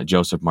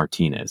Joseph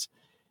Martinez.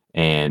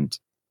 And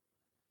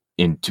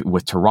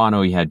with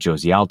Toronto, you had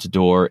Josie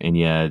Altidore and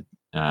you had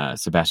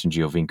Sebastian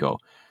Giovinco.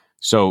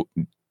 So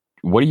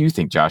what do you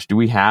think, Josh? Do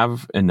we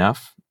have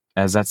enough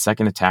as that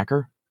second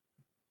attacker?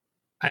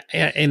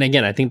 And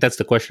again, I think that's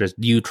the question: is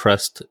do you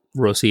trust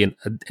Rossi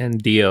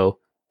and Dio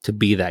to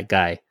be that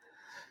guy?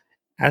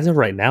 As of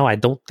right now, I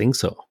don't think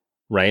so.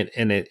 Right,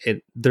 and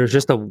there's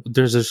just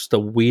a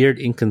weird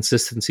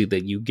inconsistency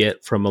that you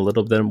get from a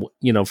little of them,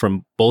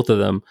 from both of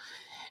them.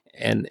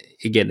 And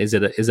again, is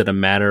it a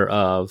matter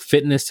of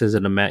fitness? Is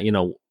it a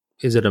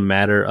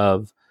matter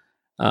of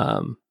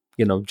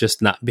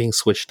just not being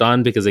switched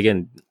on? Because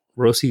again,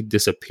 Rossi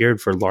disappeared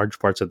for large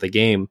parts of the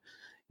game.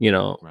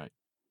 Right.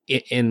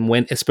 And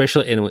when,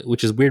 especially, and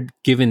which is weird,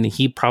 given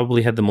he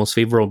probably had the most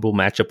favorable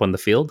matchup on the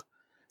field,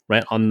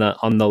 right on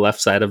the left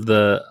side of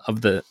the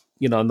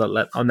on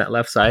that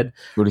left side.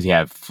 Who does he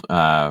have?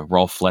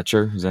 Rolf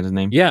Fletcher, is that his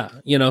name? Yeah,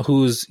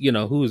 who's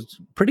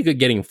pretty good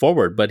getting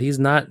forward, but he's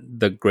not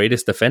the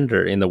greatest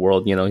defender in the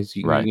world. He's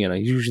Right.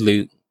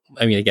 Usually,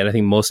 I mean, again, I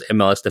think most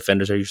MLS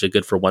defenders are usually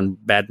good for one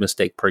bad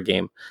mistake per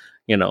game.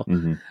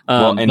 Mm-hmm.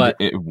 Well, and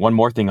one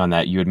more thing on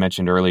that, you had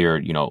mentioned earlier,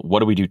 what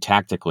do we do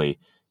tactically?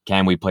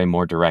 Can we play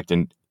more direct?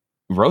 And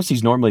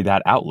Rossi's normally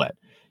that outlet.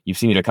 You've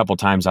seen it a couple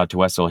times.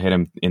 Atuesta will hit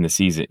him in the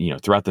season.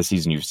 Throughout the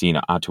season, you've seen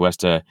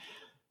Atuesta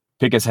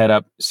pick his head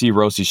up, see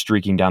Rossi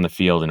streaking down the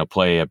field, and he'll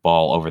play a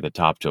ball over the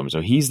top to him.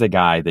 So he's the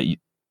guy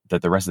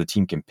that the rest of the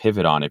team can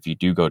pivot on if you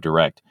do go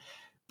direct.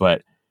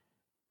 But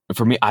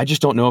for me, I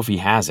just don't know if he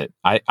has it.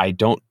 I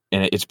don't,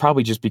 and it's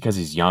probably just because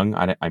he's young.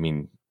 I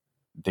mean,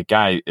 the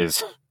guy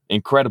is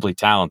incredibly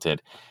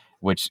talented,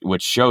 which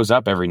shows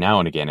up every now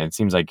and again. And it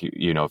seems like,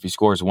 if he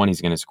scores one,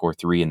 he's going to score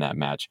three in that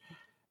match.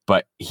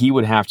 But he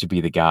would have to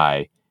be the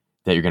guy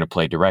that you're going to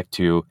play direct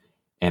to.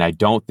 And I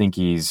don't think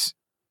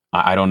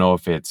I don't know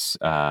if it's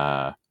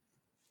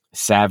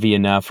savvy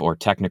enough or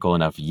technical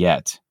enough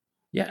yet.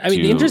 Yeah, I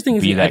mean, the interesting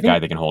is be that guy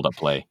that can hold up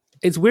play.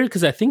 It's weird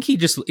because I think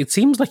it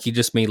seems like he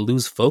just may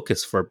lose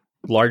focus for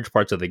large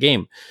parts of the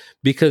game,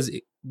 because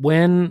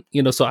when,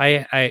 so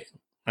I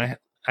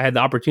had the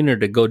opportunity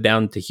to go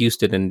down to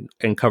Houston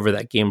and cover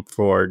that game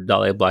for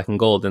Dale Black and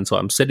Gold. And so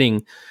I'm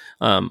sitting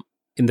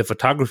in the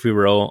photography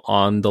row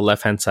on the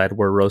left-hand side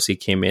where Rossi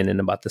came in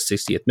about the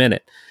 60th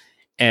minute.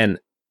 And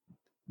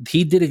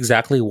he did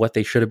exactly what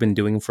they should have been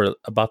doing for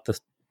about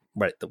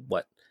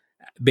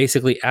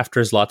basically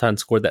after Zlatan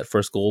scored that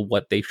first goal.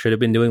 What they should have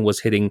been doing was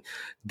hitting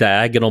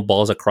diagonal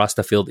balls across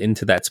the field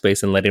into that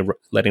space and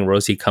letting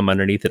Rossi come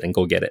underneath it and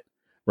go get it.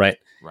 Right.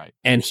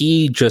 And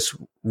he just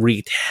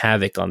wreaked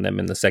havoc on them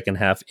in the second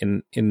half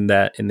in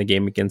the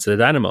game against the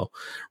Dynamo.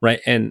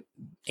 Right. And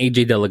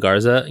AJ De La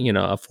Garza,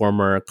 a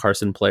former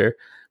Carson player,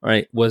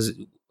 right, was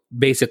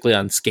basically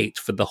on skates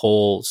for the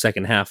whole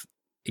second half.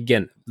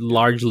 Again,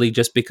 largely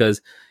just because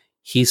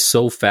he's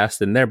so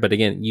fast in there. But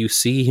again, you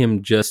see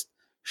him just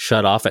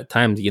shut off at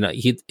times.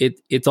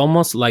 It's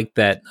almost like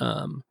that,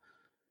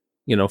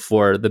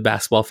 for the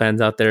basketball fans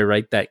out there,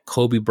 right? That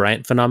Kobe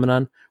Bryant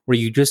phenomenon where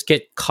you just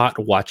get caught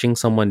watching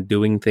someone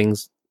doing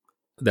things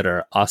that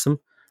are awesome,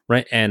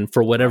 right? And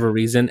for whatever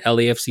reason,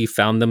 LAFC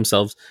found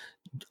themselves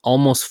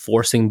almost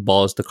forcing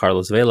balls to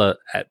Carlos Vela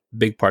at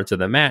big parts of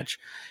the match.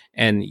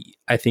 And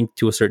I think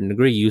to a certain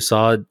degree, you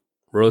saw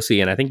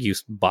Rossi, and I think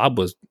Bob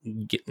was,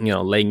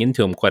 laying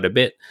into him quite a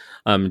bit,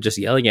 just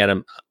yelling at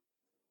him,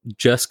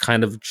 just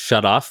kind of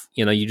shut off.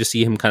 You just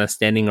see him kind of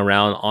standing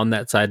around on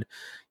that side,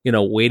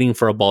 waiting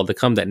for a ball to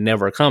come that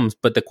never comes.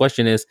 But the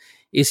question is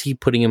he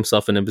putting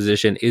himself in a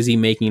position? Is he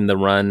making the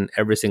run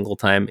every single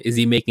time? Is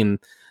he making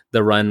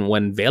the run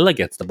when Vela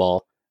gets the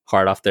ball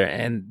hard off there?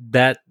 And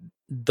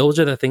those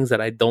are the things that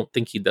I don't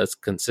think he does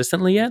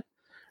consistently yet.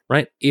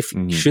 Right.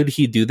 Should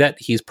he do that,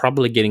 he's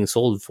probably getting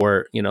sold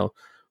for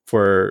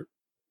 10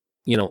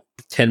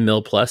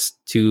 mil plus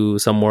to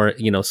somewhere,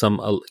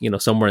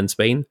 somewhere in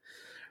Spain.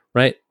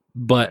 Right.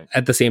 But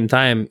at the same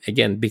time,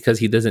 again, because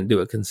he doesn't do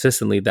it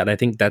consistently, that I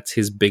think that's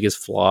his biggest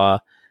flaw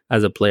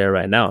as a player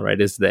right now,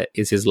 right? Is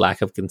his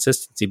lack of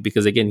consistency.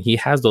 Because again, he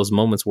has those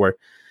moments where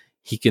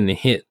he can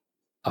hit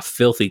a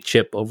filthy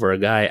chip over a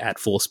guy at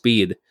full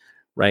speed,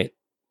 right?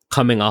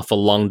 Coming off a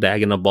long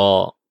diagonal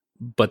ball.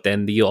 But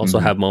then you also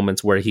have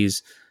moments where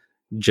he's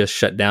just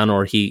shut down,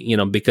 or he,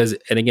 because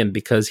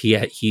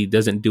he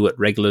doesn't do it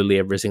regularly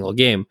every single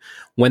game.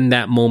 When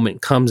that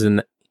moment comes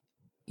in,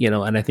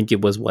 and I think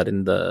it was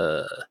in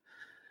the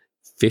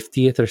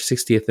 50th or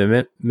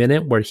 60th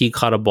minute where he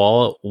caught a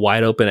ball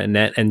wide open at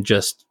net and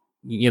just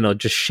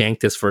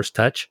shanked his first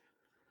touch,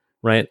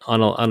 right,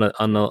 on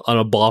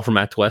a ball from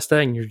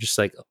Atuesta, and you're just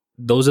like,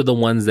 those are the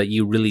ones that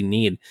you really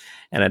need.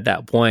 And at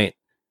that point,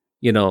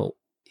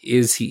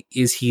 is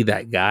he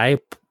that guy?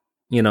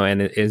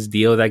 And is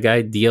Dio that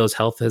guy? Dio's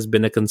health has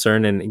been a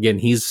concern, and again,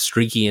 he's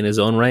streaky in his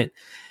own right.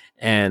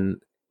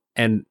 And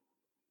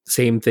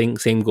same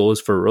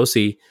goes for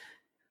Rossi.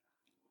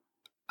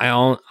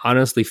 I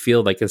honestly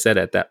feel, like I said,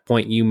 at that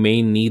point, you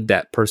may need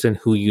that person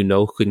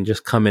who can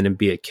just come in and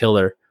be a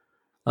killer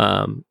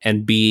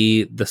and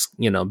be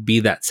be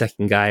that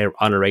second guy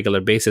on a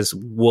regular basis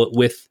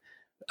with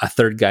a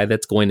third guy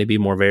that's going to be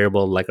more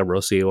variable, like a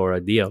Rossi or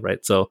a Dio,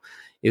 right? So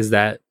is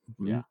that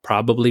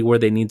probably where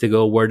they need to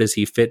go? Where does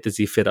he fit? Does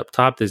he fit up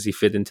top? Does he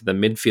fit into the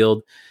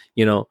midfield?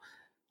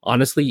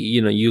 Honestly,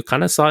 you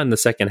kind of saw in the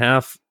second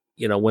half,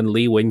 when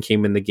Lee Win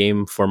came in the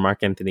game for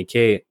Mark Anthony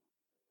Kaye,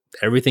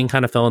 everything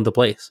kind of fell into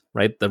place,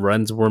 right? The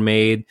runs were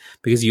made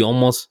because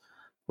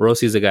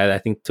Rossi's a guy that I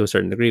think to a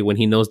certain degree, when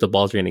he knows the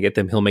balls are going to get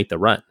them, he'll make the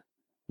run,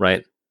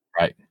 right?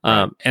 Right.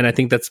 And I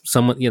think that's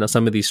some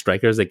of these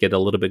strikers that get a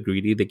little bit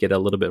greedy, they get a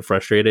little bit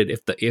frustrated.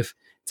 If it's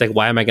like,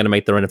 why am I going to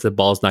make the run if the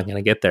ball's not going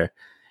to get there?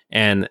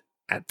 And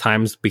at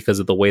times, because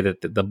of the way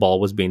that the ball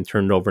was being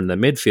turned over in the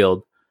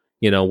midfield,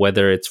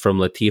 whether it's from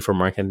Latif or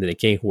Mark Anthony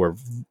Kaye,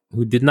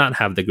 who did not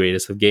have the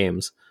greatest of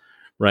games,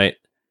 right?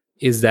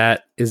 Is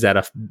that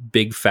a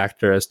big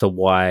factor as to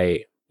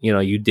why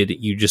you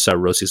just saw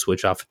Rossi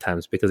switch off at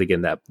times, because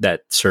again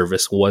that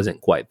service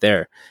wasn't quite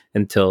there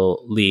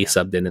until Lee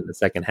subbed in the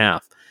second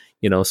half.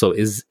 So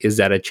is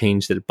that a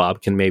change that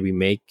Bob can maybe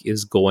make?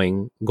 Is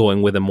going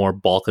with a more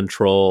ball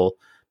control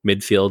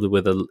midfield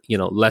with a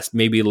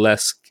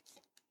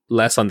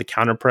less on the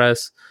counter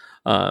press,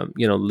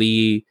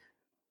 Lee,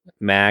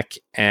 Mac,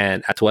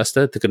 and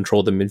Atuesta to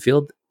control the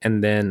midfield,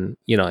 and then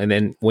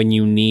when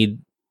you need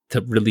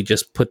to really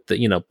just put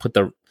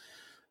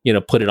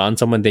it on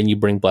someone, then you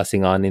bring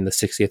Blessing on in the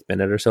 60th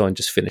minute or so and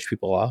just finish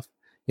people off.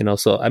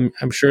 So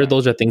I'm sure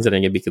those are things that are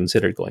going to be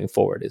considered going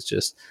forward. It's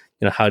just,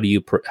 how do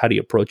you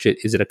approach it?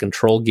 Is it a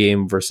control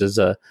game versus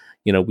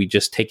we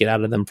just take it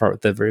out of them from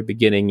the very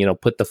beginning,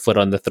 put the foot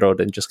on the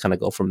throat and just kind of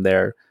go from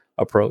there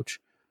approach,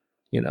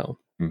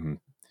 Mm-hmm.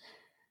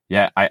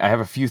 Yeah, I have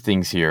a few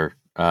things here.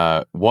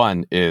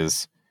 One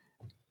is,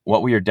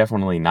 what we are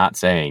definitely not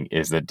saying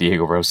is that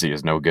Diego Rossi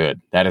is no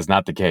good. That is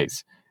not the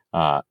case.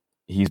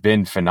 He's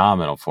been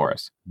phenomenal for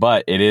us,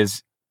 but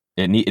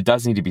it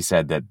does need to be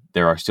said that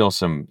there are still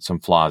some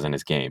flaws in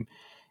his game.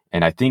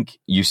 And I think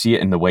you see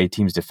it in the way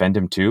teams defend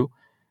him too.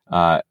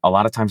 A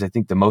lot of times I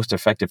think the most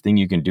effective thing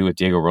you can do with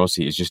Diego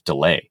Rossi is just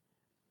delay.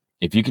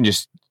 If you can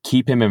just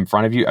keep him in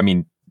front of you, I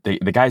mean,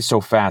 the guy's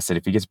so fast that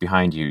if he gets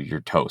behind you,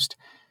 you're toast.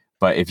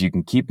 But if you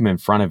can keep him in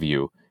front of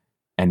you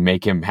and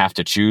make him have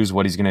to choose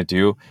what he's going to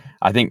do,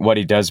 I think what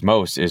he does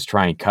most is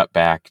try and cut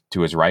back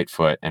to his right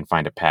foot and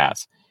find a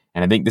pass.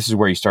 And I think this is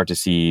where you start to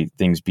see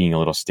things being a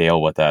little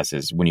stale with us,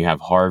 is when you have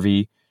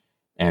Harvey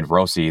and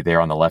Rossi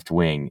there on the left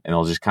wing, and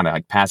they'll just kind of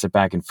like pass it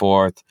back and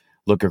forth,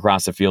 look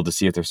across the field to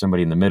see if there's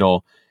somebody in the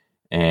middle,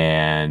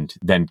 and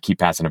then keep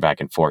passing it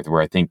back and forth.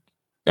 Where I think,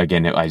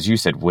 again, as you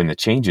said, when the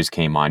changes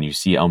came on, you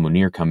see El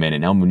Munir come in,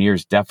 and El Munir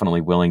is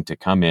definitely willing to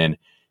come in,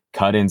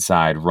 cut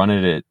inside, run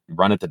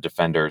at the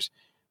defenders,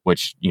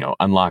 which,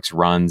 unlocks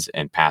runs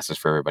and passes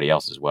for everybody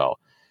else as well.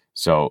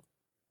 So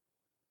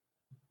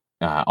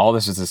all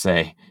this is to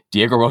say,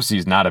 Diego Rossi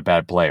is not a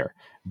bad player,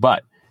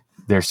 but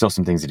there's still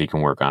some things that he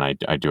can work on.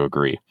 I do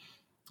agree.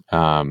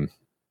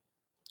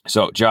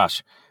 So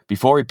Josh,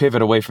 before we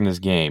pivot away from this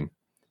game,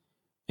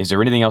 is there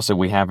anything else that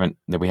we haven't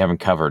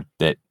covered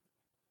that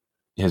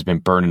has been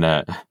burning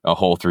a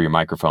hole through your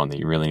microphone that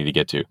you really need to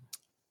get to?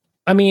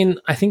 I mean,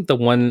 I think the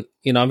one,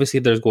 obviously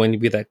there's going to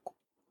be that.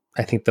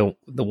 I think the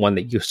one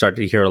that you started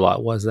to hear a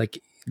lot was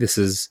like,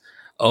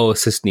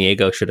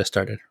 Cisniego should have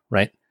started,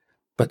 right?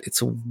 But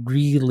it's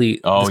really...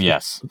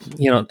 yes.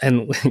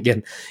 And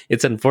again,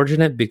 it's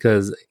unfortunate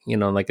because,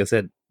 like I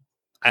said,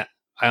 I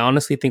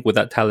honestly think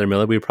without Tyler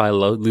Miller, we'd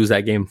probably lose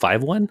that game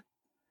 5-1,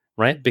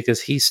 right?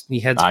 Because he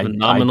had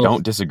phenomenal... I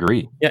don't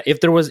disagree. Yeah, if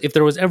there was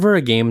ever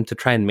a game to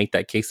try and make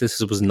that case, this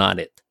was not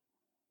it.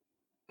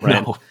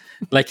 Right? No.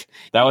 Like,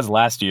 that was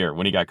last year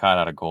when he got caught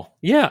out of goal.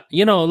 Yeah,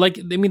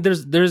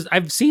 there's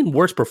I've seen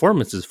worse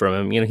performances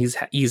from him.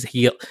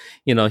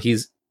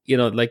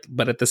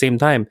 But at the same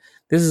time,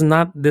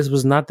 this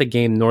was not the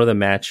game nor the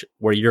match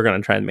where you're going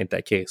to try and make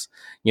that case.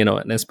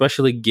 And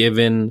especially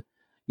given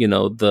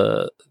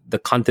the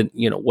content,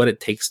 what it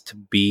takes to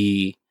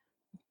be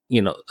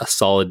a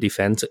solid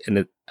defense,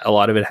 and a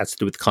lot of it has to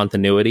do with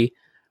continuity,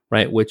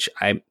 right? Which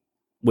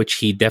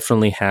he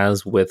definitely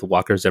has with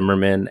Walker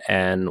Zimmerman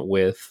and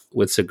with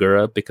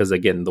Segura, because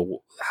again,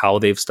 how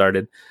they've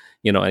started,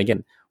 and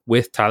again,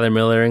 with Tyler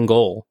Miller in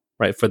goal,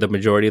 right, for the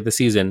majority of the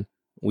season,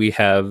 we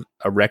have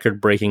a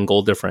record-breaking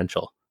goal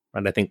differential,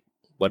 right? I think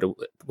what our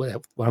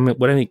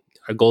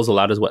goals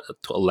allowed is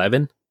to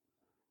 11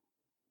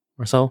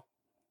 or so.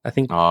 I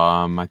think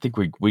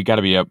we got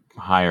to be up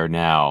higher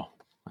now.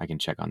 I can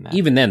check on that.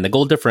 Even then, the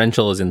goal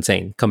differential is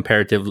insane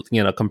comparatively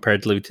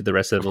to the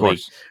rest of the league,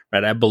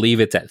 right? I believe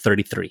it's at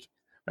 33,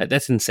 right?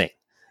 That's insane,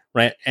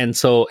 right? And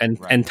so,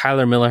 and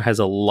Tyler Miller has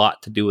a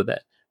lot to do with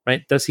that,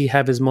 right? Does he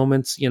have his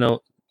moments? Do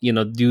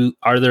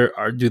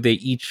they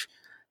each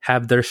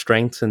have their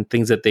strengths and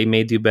things that they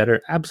may do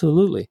better?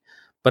 Absolutely,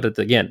 but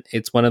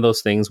it's one of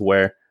those things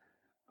where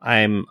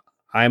I'm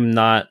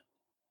not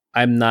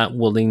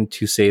willing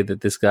to say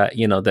that this guy,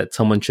 that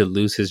someone should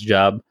lose his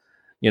job.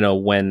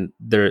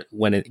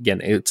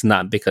 It's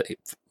not because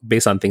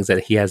based on things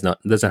that he doesn't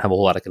have a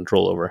whole lot of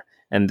control over.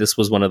 And this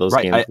was one of those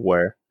games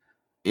where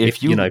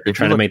if you're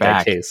trying to make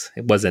that case,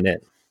 it wasn't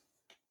it.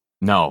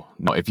 No.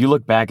 If you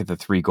look back at the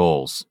 3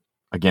 goals,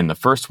 again, the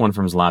first one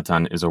from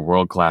Zlatan is a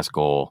world-class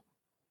goal.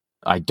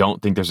 I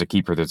don't think there's a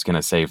keeper that's going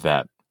to save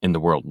that in the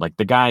world. Like,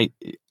 the guy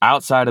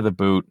outside of the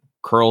boot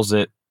curls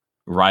it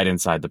right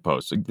inside the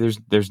post. Like,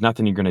 there's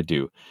nothing you're going to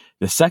do.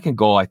 The second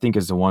goal, I think,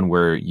 is the one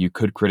where you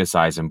could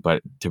criticize him,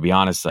 but to be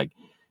honest, like,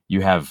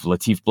 you have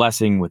Latif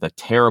Blessing with a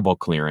terrible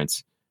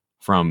clearance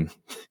from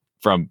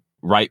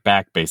right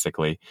back,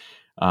 basically.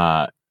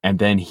 And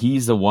then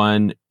he's the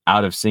one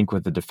out of sync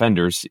with the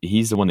defenders.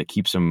 He's the one that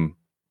keeps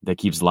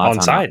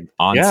Zlatan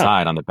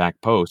onside on the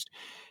back post.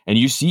 And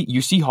you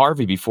see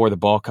Harvey before the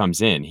ball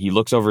comes in. He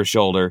looks over his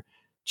shoulder,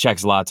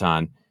 checks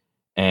Zlatan,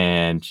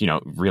 and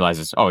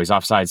realizes, oh, he's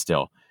offside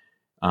still.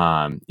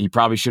 He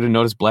probably should have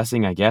noticed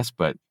Blessing, I guess,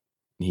 but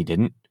he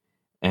didn't.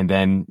 And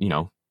then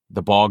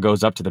the ball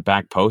goes up to the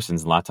back post, and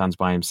Zlatan's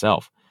by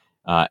himself.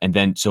 And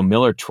then so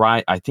Miller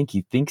I think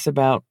he thinks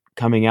about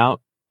coming out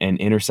and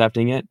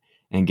intercepting it,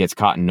 and gets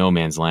caught in no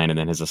man's land, and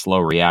then has a slow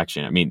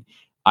reaction. I mean,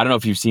 I don't know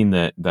if you've seen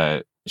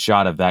the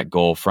shot of that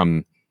goal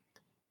from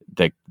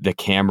the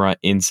camera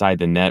inside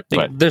the net,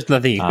 but there's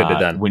nothing he could have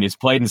done. When it's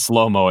played in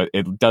slow-mo,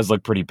 it does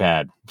look pretty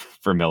bad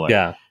for Miller.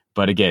 Yeah.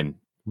 But again,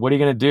 what are you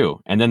going to do?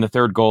 And then the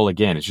third goal,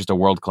 again, it's just a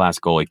world-class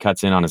goal. He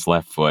cuts in on his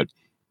left foot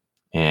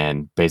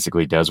and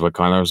basically does what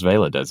Carlos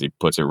Vela does. He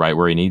puts it right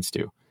where he needs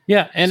to.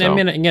 Yeah, and I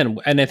mean, again,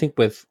 and I think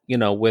with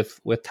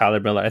Tyler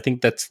Miller, I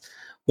think that's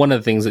one of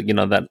the things that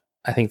that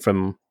I think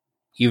from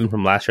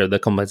last year, the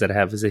complaints that I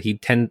have is that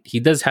he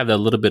does have that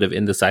little bit of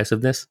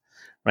indecisiveness,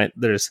 right?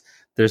 There's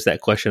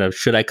that question of,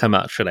 should I come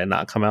out? Should I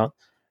not come out?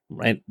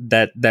 Right.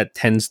 That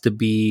tends to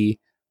be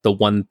the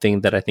one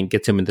thing that I think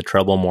gets him into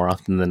trouble more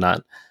often than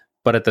not.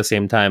 But at the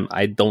same time,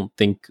 I don't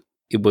think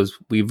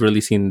we've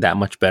really seen that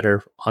much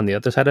better on the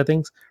other side of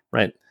things,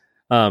 right?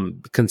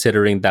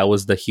 Considering that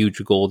was the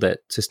huge goal that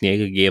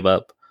Cisniega gave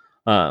up,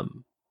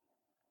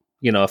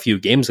 a few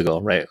games ago,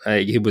 right?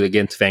 He was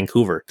against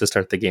Vancouver to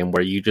start the game,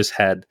 where you just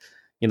had,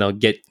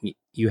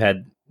 you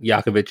had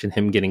Jakovic and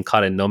him getting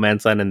caught in no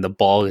man's land, and the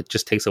ball, it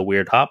just takes a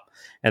weird hop,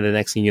 and the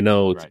next thing you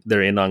know, right,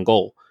 they're in on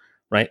goal,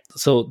 right?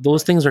 So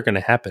those things are going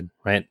to happen,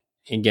 right?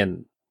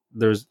 Again,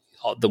 there's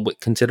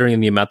considering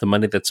the amount of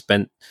money that's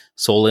spent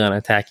solely on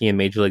attacking in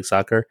Major League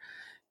Soccer,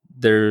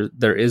 there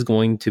is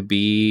going to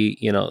be,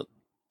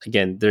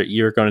 again,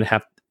 you're going to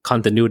have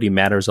continuity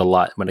matters a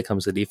lot when it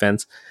comes to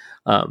defense,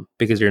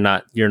 because you're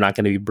not going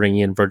to be bringing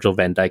in Virgil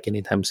van Dijk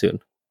anytime soon,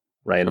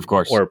 right? Of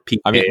course. Or PK.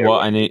 I mean,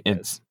 well, and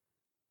it's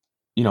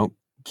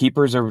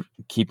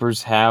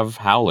keepers have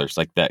howlers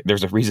like that.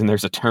 There's a reason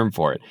there's a term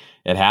for it.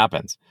 It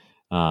happens.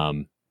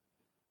 And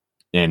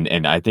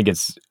I think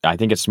it's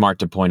smart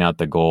to point out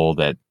the goal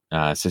that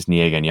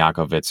Cisniega and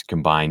Jakovic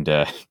combined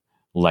to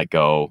let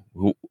go.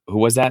 Who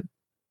was that?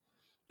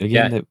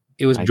 Again, yeah,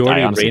 it was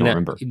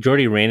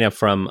Jordi Reyna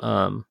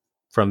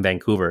from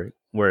Vancouver,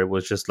 where it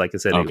was just like I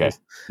said. Okay.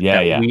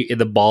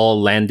 The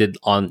ball landed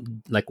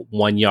on like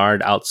 1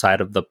 yard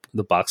outside of the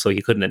box, so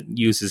he couldn't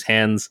use his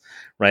hands.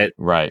 Right.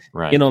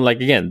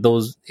 Again,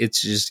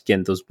 it's just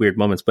those weird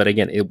moments. But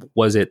again,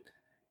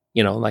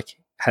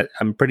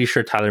 I'm pretty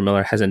sure Tyler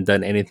Miller hasn't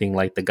done anything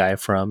like the guy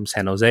from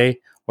San Jose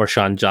or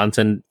Sean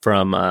Johnson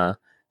from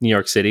New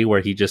York City, where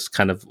he just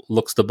kind of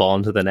looks the ball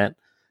into the net.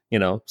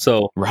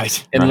 So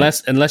right.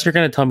 Unless you're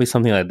going to tell me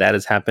something like that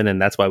has happened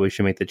and that's why we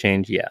should make the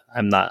change. Yeah,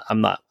 I'm not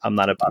about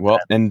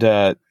that.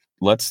 And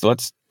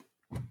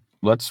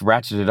let's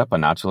ratchet it up a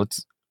notch.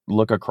 Let's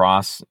look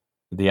across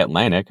the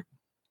Atlantic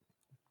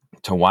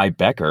to why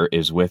Becker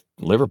is with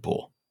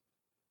Liverpool.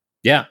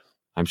 Yeah.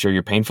 I'm sure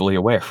you're painfully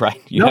aware,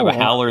 right? You have a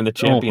howler in the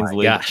Champions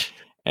League. Gosh.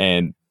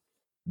 And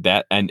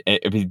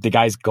the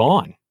guy's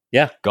gone.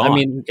 Yeah. Gone. I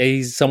mean,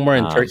 he's somewhere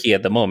in Turkey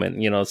at the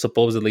moment,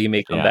 supposedly he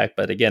may come back,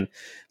 but again,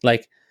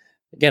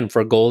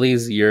 for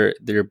goalies,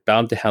 they're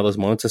bound to have those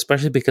moments,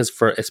 especially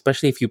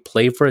if you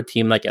play for a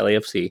team like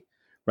LAFC,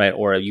 right?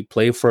 Or you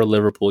play for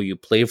Liverpool, you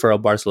play for a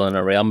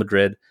Barcelona, Real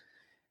Madrid.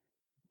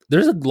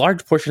 There's a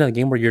large portion of the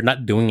game where you're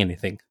not doing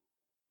anything,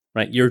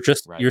 right? You're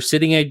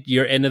sitting at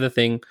your end of the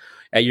thing,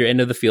 at your end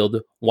of the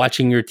field,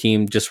 watching your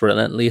team just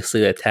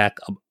relentlessly attack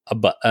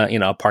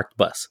a parked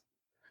bus,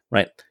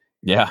 right?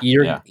 Yeah.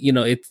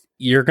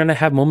 You're going to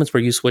have moments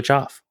where you switch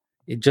off.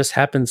 It just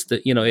happens to,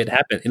 it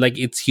happened. Like,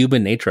 it's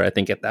human nature, I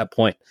think, at that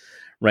point.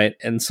 Right.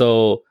 And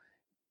so,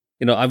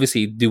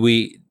 obviously, do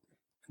we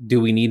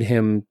need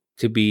him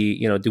to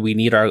be, do we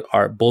need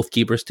our both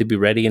keepers to be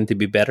ready and to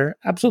be better?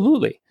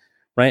 Absolutely.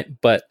 Right.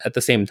 But at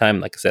the same time,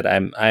 like I said,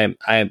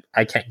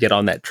 I can't get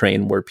on that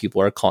train where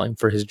people are calling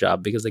for his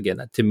job, because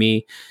again, to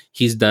me,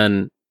 he's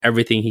done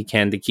everything he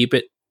can to keep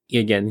it.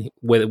 Again,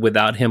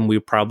 without him, we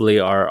probably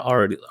are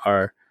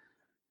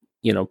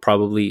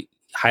probably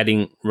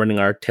running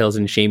our tails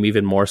in shame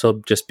even more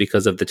so, just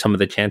because of some of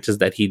the chances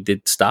that he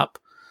did stop,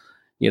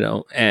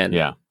 and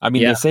yeah, I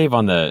mean, the save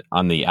on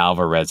the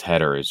Alvarez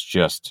header is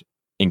just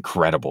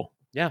incredible.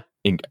 Yeah.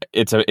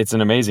 It's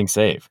an amazing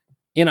save.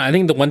 I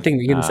think the one thing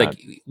it's Uh,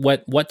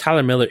 like what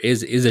Tyler Miller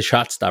is a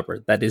shot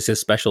stopper. That is his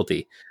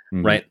specialty,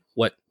 mhm. right?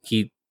 What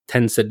he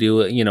tends to do,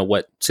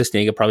 what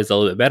Cisnega probably is a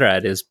little bit better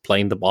at is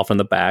playing the ball from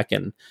the back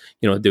and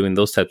doing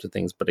those types of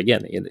things. But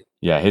again,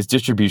 Yeah, his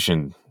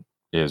distribution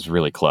is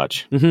really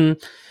clutch.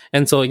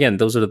 and so again,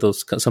 those are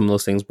some of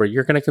those things where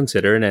you're going to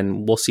consider, and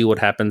then we'll see what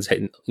happens,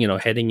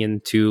 heading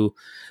into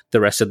the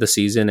rest of the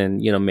season,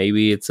 and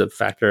maybe it's a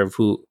factor of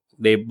who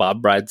they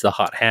Bob rides the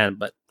hot hand,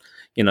 but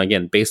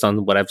again, based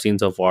on what I've seen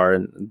so far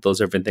and those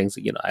different things,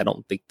 I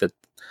don't think that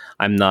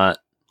I'm not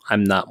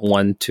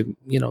one to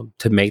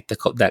to make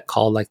that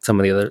call like some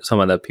of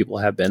the people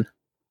have been.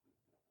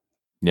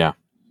 Yeah,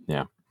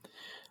 yeah.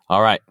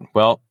 All right.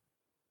 Well,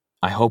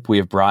 I hope we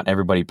have brought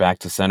everybody back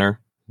to center,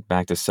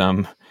 back to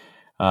some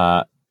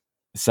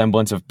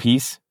semblance of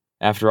peace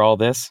after all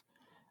this.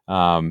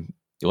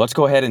 Let's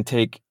go ahead and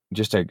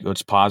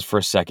let's pause for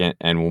a second,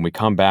 and when we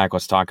come back,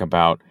 let's talk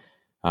about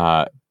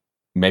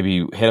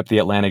maybe hit up the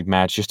Atlantic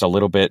match just a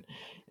little bit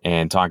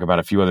and talk about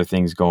a few other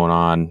things going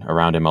on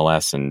around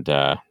MLS, and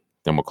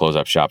then we'll close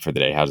up shop for the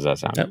day. How does that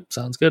sound? Yep,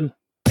 sounds good.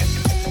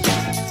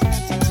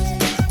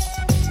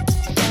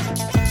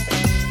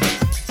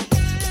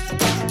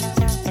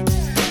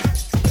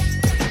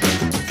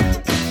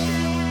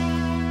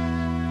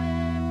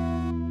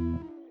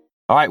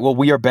 All right, well,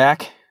 we are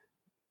back.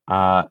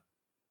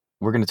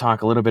 We're going to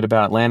talk a little bit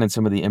about Atlanta and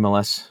some of the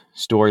MLS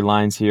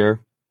storylines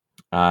here.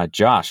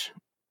 Josh,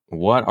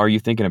 what are you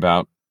thinking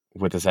about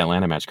with this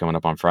Atlanta match coming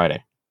up on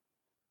Friday?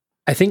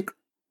 I think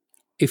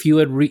if you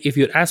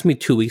had asked me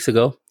 2 weeks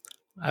ago,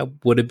 I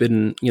would have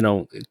been,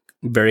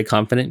 very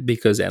confident,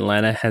 because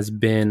Atlanta has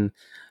been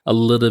a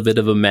little bit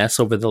of a mess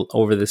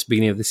over this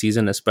beginning of the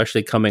season,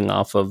 especially coming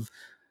off of,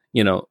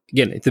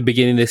 again, at the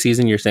beginning of the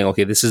season, you're saying,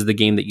 okay, this is the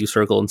game that you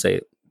circle and say,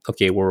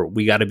 okay,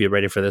 we got to be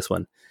ready for this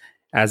one.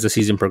 As the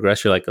season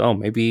progressed, you're like, oh,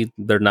 maybe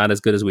they're not as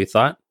good as we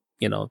thought.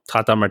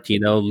 Tata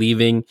Martino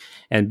leaving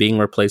and being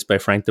replaced by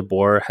Frank de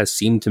Boer has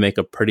seemed to make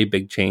a pretty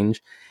big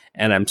change.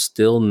 And I'm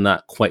still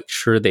not quite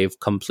sure they've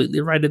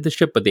completely righted the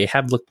ship, but they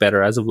have looked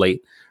better as of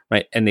late,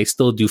 right? And they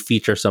still do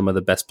feature some of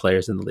the best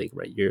players in the league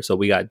right here. So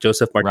we got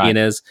Joseph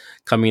Martinez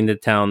coming into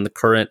town, the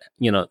current,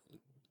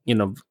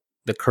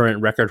 the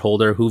current record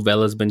holder who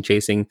Vela's been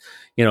chasing,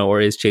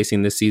 or is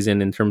chasing this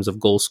season in terms of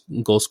goals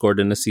scored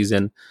in the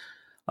season.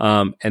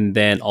 And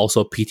then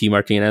also PT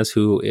Martinez,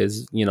 who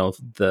is,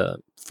 the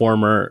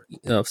former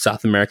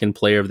South American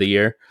Player of the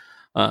Year.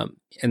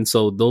 And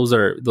so those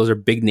are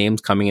big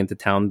names coming into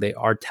town. They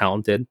are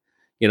talented,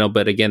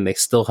 but again, they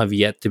still have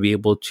yet to be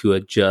able to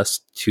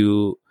adjust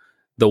to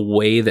the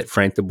way that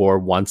Frank de Boer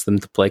wants them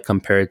to play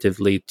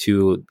comparatively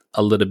to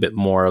a little bit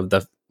more of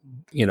the,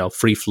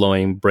 free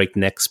flowing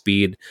breakneck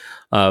speed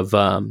of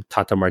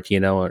Tata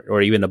Martino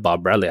or even a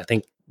Bob Bradley. I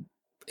think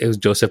it was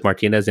Joseph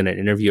Martinez in an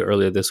interview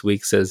earlier this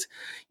week says,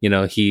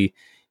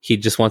 he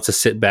just wants to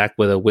sit back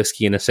with a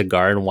whiskey and a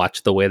cigar and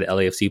watch the way the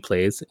LAFC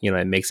plays.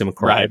 It makes him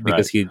cry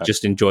because he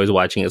just enjoys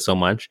watching it so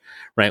much,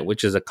 right?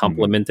 Which is a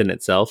compliment in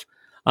itself.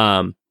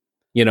 And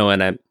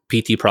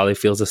PT probably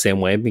feels the same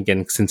way,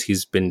 again, since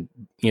he's been,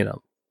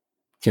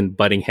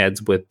 butting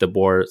heads with De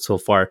Boer so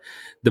far.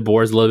 De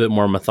Boer is a little bit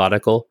more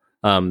methodical,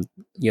 kind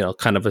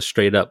of a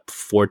straight up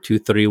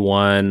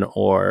 4-2-3-1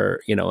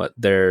 or,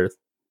 their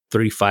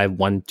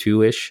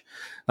 3-5-1-2 ish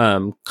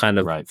kind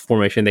of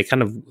formation. They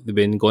kind of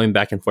been going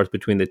back and forth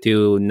between the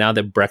two. Now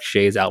that Breck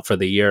Shea is out for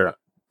the year,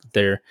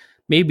 there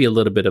may be a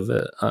little bit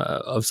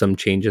of some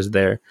changes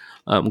there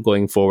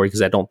going forward,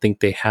 because I don't think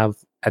they have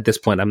at this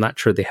point. I'm not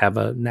sure they have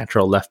a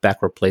natural left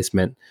back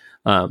replacement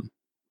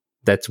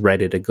that's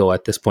ready to go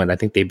at this point. I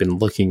think they've been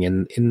looking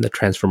in the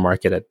transfer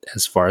market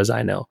as far as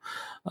I know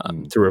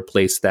to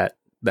replace that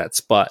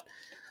spot.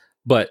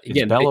 But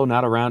again, is Bello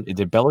not around?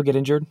 Did Bello get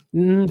injured?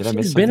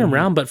 He's been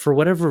around, but for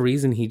whatever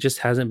reason, he just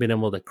hasn't been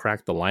able to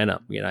crack the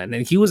lineup.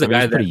 And he was a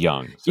guy that's pretty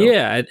young. So.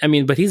 Yeah,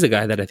 but he's a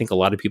guy that I think a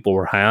lot of people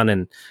were high on,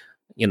 and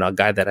a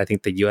guy that I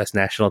think the U.S.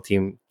 national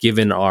team,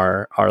 given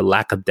our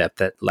lack of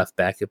depth at left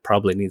back, it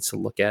probably needs to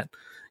look at.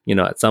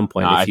 At some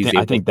point, I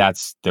think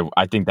that's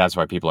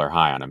why people are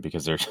high on him,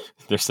 because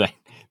they're saying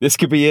this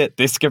could be it.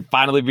 This could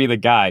finally be the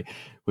guy,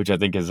 which I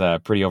think is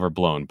pretty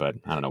overblown. But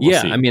I don't know.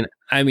 We'll see.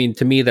 I mean,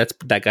 to me,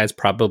 that guy's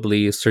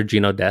probably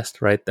Sergino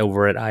Dest, right,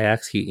 over at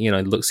Ajax. He,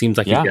 seems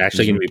like he's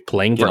actually going to be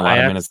playing for Ajax. A lot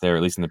of minutes there,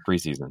 at least in the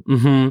preseason.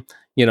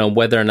 Mm-hmm.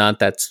 Whether or not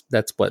that's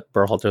what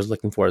Berhalter is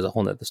looking for is a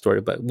whole nother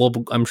story. But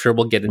I'm sure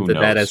we'll get into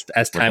that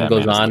as time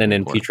goes on, and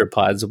in future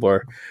pods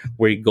where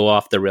we go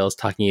off the rails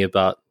talking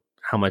about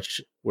how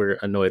much we're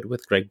annoyed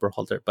with Greg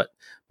Berhalter. But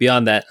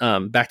beyond that,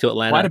 back to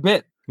Atlanta. Quite a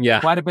bit. Yeah.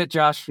 Quite a bit,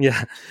 Josh.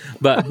 Yeah.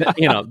 But,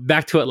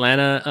 back to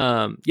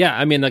Atlanta.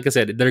 Like I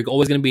said, they're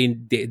always going to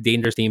be a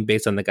dangerous team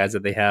based on the guys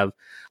that they have.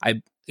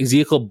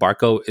 Ezekiel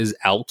Barco is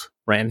out,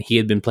 right? And he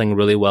had been playing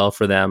really well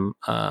for them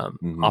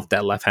off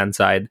that left-hand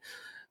side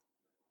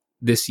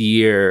this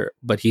year,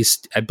 but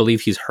I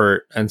believe he's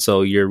hurt. And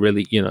so you're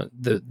really,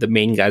 the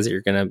main guys that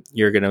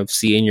you're going to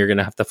see and you're going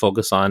to have to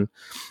focus on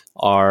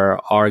are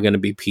going to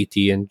be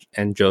PT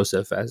and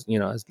Joseph, as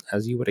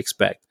you would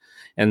expect.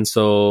 And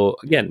so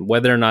again,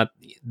 whether or not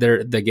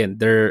they're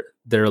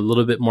a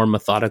little bit more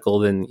methodical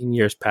than in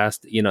years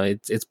past,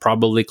 it's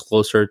probably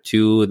closer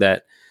to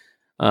that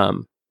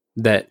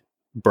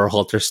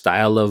Berhalter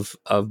style of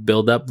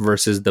build up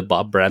versus the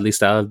Bob Bradley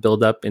style of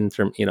build up. In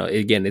term,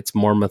 again, it's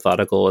more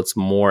methodical, it's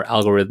more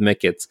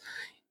algorithmic, it's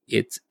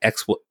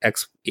X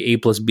A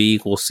plus B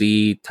equals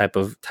C type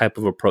of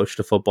approach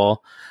to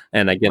football.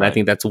 And again, I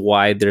think that's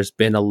why there's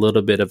been a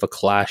little bit of a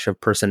clash of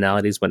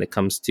personalities when it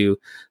comes to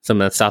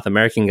some of the South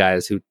American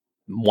guys who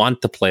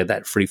want to play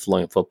that free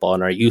flowing football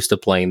and are used to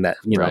playing that,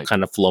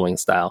 kind of flowing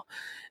style.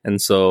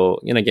 And so,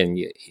 again,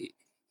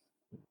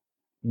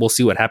 we'll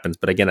see what happens.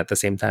 But again, at the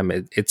same time,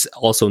 it's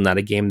also not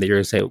a game that you're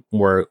going to say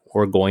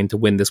we're going to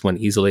win this one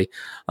easily,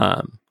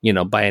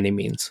 by any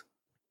means.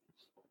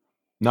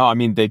 No, I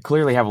mean, they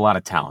clearly have a lot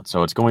of talent,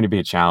 so it's going to be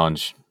a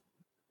challenge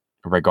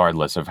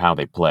regardless of how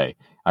they play.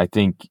 I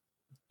think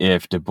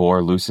if De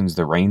Boer loosens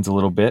the reins a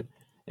little bit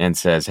and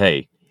says,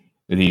 hey,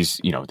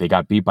 these, they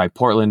got beat by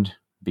Portland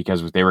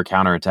because they were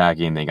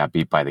counterattacking. They got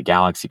beat by the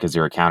Galaxy because they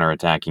were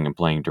counterattacking and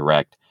playing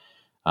direct.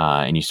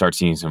 And you start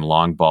seeing some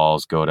long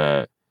balls go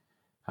to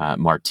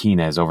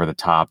Martinez over the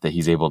top that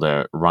he's able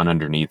to run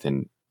underneath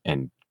and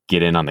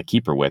get in on the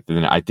keeper with. And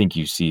then I think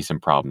you see some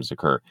problems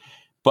occur.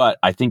 But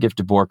I think if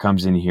De Boer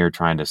comes in here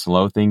trying to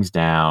slow things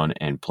down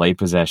and play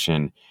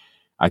possession,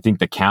 I think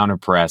the counter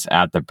press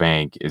at the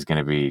bank is going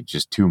to be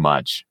just too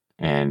much.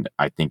 And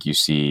I think you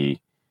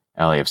see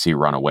LAFC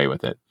run away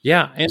with it.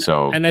 Yeah.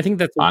 And I think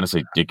that's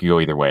honestly, it could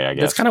go either way, I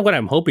guess. That's kind of what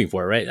I'm hoping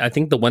for, right? I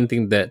think the one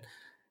thing that,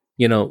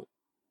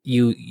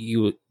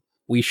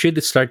 we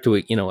should start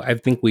to, I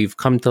think we've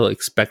come to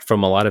expect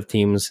from a lot of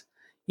teams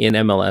in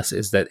MLS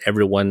is that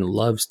everyone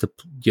loves to,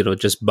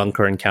 just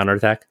bunker and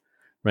counterattack,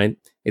 right?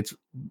 It's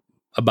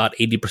about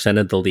 80%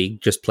 of the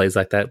league just plays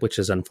like that, which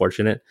is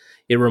unfortunate.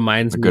 It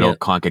reminds me good old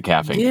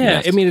CONCACAFing. Yeah,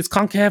 yes. I mean, it's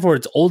CONCACAF or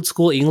it's old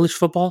school English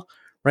football,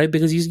 right?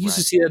 Because you used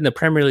to see that in the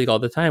Premier League all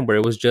the time, where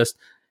it was just,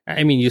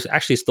 I mean, you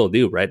actually still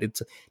do, right?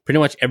 It's pretty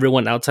much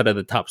everyone outside of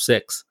the top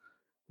six,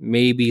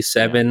 maybe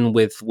seven,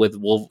 with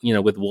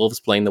Wolves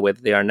playing the way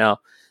that they are now,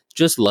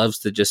 just loves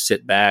to just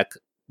sit back,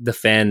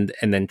 defend,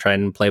 and then try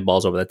and play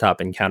balls over the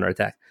top and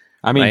counterattack.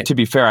 I mean, to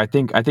be fair, I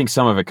think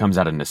some of it comes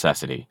out of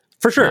necessity.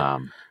 For sure.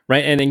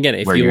 Right. And again,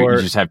 if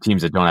you just have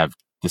teams that don't have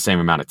the same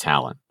amount of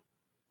talent.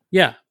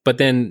 Yeah. But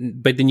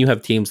then you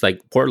have teams like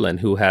Portland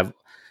who have,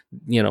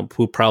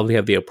 who probably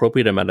have the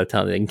appropriate amount of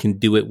talent and can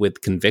do it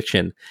with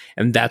conviction.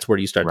 And that's where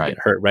you start to get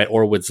hurt. Right.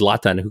 Or with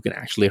Zlatan, who can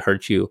actually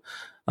hurt you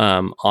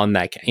on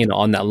that,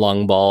 on that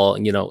long ball,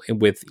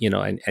 with,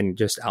 and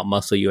just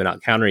outmuscle you and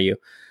out counter you.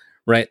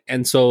 Right.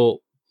 And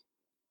so,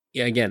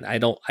 yeah, again,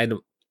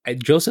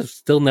 Joseph's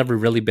still never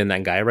really been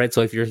that guy. Right.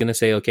 So if you're going to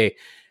say, okay,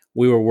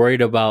 we were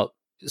worried about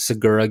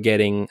Segura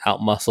getting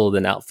out-muscled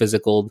and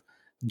out-physicaled,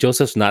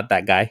 Joseph's not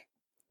that guy,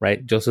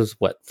 right? Joseph's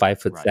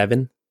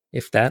 5'7",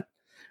 if that,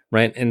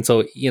 right? And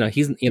so,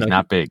 he's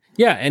not big.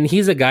 Yeah, and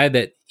he's a guy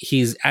that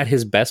he's at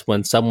his best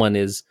when someone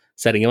is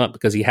setting him up,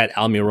 because he had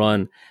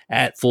Almiron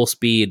at full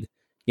speed,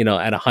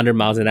 at 100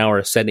 miles an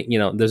hour setting,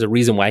 there's a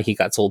reason why he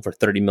got sold for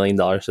 $30 million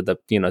to the,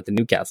 to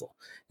Newcastle,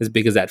 is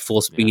because at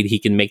full speed, he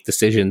can make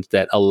decisions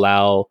that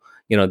allow,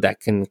 that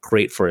can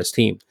create for his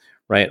team.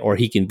 Right. Or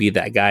he can be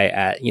that guy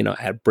at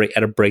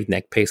a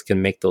breakneck pace,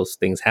 can make those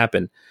things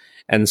happen.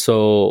 And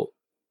so,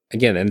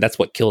 again, and that's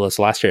what killed us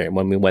last year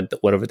when we went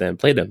over there and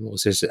played him. It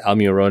was just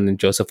Almiron and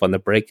Joseph on the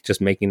break, just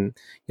making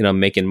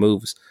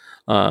moves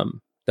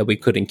that we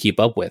couldn't keep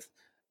up with.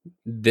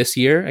 This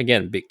year,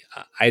 again,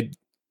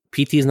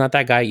 PT is not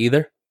that guy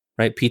either.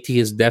 Right. PT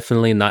is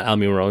definitely not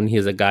Almiron.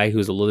 He's a guy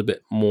who's a little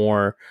bit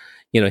more,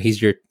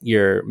 he's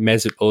your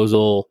Mesut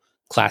Ozil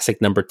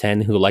classic number 10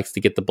 who likes to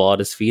get the ball at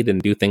his feet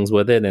and do things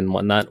with it and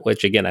whatnot,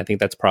 which again, I think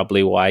that's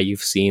probably why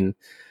you've seen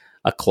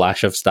a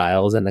clash of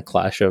styles and a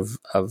clash of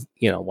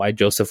why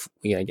Joseph,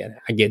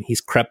 again, he's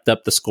crept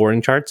up the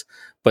scoring charts,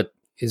 but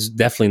is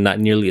definitely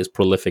not nearly as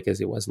prolific as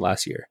he was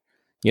last year.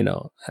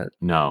 No.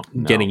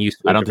 Getting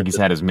used to I don't think he's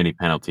had as many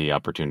penalty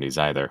opportunities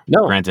either.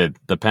 No. Granted,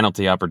 the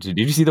penalty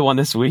opportunity, did you see the one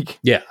this week?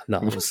 Yeah, no.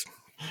 It was...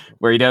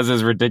 where he does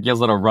his ridiculous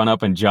little run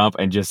up and jump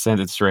and just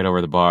sends it straight over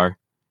the bar.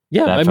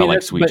 Yeah, that felt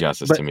like sweet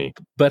justice to me.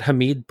 But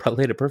Hamid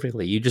played it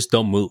perfectly. You just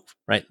don't move,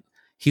 right?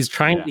 He's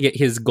trying to get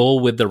his goal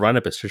with the run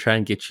up is to try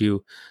and get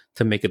you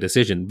to make a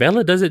decision.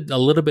 Vela does it a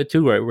little bit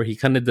too, right? Where he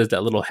kind of does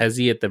that little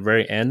hezzy at the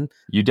very end.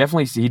 He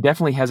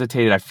definitely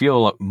hesitated. I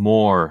feel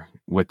more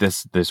with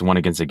this one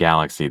against the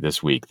Galaxy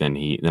this week than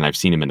I've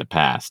seen him in the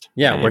past.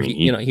 Yeah, where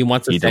he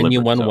wants to send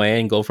you one way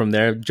and go from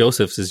there.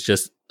 Joseph's is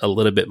just a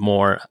little bit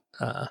more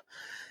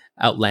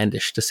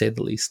outlandish, to say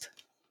the least.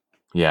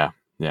 Yeah.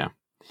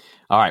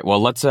 All right,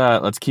 well,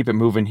 let's keep it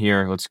moving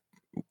here. Let's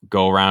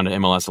go around to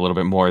MLS a little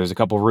bit more. There's a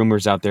couple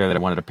rumors out there that I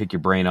wanted to pick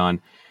your brain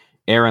on.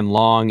 Aaron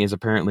Long is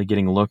apparently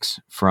getting looks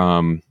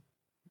from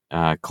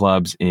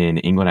clubs in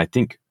England. I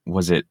think,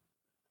 was it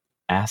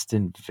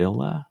Aston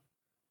Villa?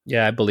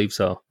 Yeah, I believe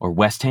so. Or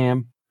West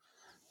Ham?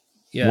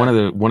 Yeah.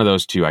 One of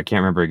those two. I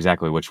can't remember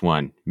exactly which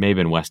one. May have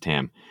been West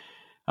Ham.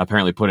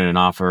 Apparently put in an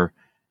offer.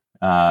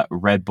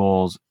 Red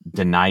Bulls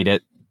denied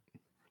it.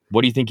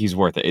 What do you think he's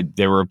worth?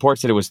 There were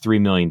reports that it was $3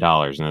 million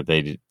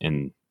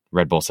and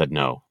Red Bull said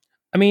no.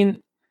 I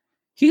mean,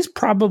 he's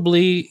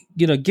probably,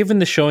 given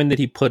the showing that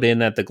he put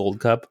in at the Gold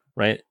Cup,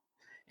 right?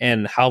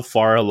 And how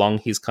far along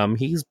he's come,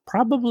 he's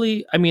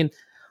probably,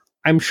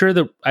 I'm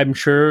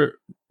sure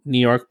New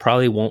York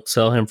probably won't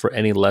sell him for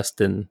any less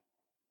than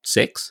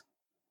 6,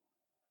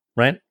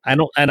 right? I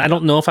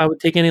don't know if I would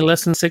take any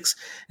less than 6,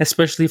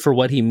 especially for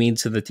what he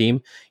means to the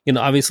team.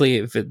 Obviously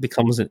if it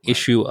becomes an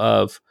issue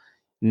of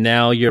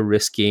now you're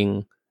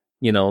risking,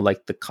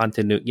 like the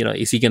continuity,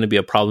 is he going to be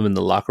a problem in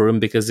the locker room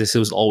because this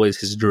was always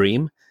his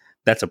dream?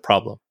 That's a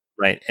problem,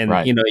 right? And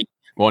right.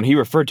 Well, and he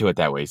referred to it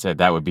that way. He said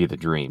that would be the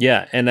dream.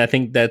 Yeah, and I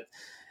think that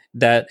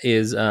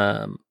is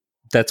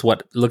that's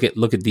what look at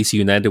DC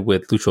United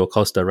with Lucho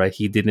Acosta, right?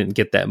 He didn't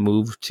get that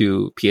move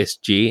to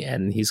PSG,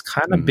 and he's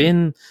kind of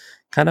been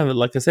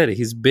like I said,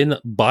 he's been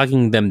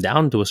bogging them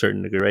down to a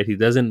certain degree, right? He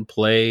doesn't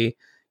play,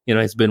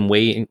 he's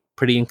been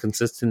pretty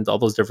inconsistent, all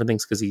those different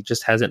things because he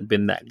just hasn't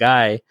been that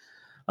guy.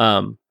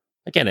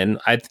 Again, and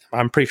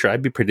I'm pretty sure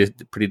I'd be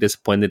pretty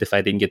disappointed if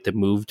I didn't get to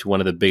move to one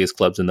of the biggest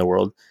clubs in the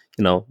world.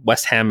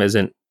 West Ham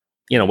isn't.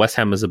 West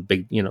Ham is a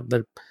big.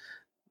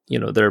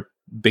 They're a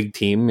big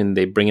team and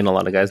they bring in a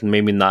lot of guys, and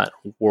maybe not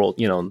world.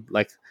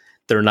 Like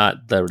they're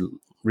not the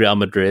Real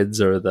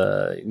Madrids or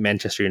the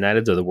Manchester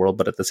Uniteds of the world,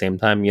 but at the same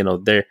time,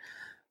 they're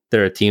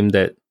a team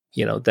that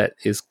that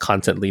is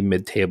constantly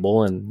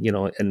mid-table and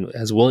and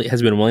has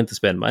been willing to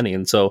spend money,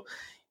 and so.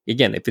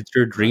 Again, if it's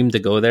your dream to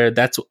go there,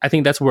 I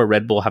think that's where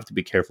Red Bull have to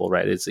be careful,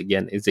 right? Is he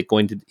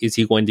going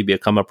to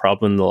become a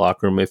problem in the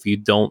locker room if you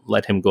don't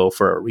let him go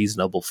for a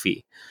reasonable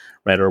fee,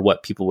 right? Or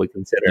what people would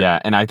consider. Yeah,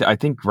 and I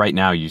think right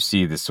now you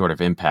see this sort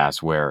of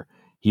impasse where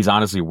he's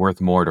honestly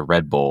worth more to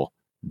Red Bull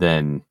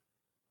than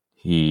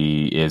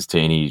he is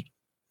to any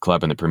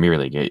club in the Premier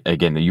League.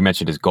 Again, you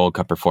mentioned his Gold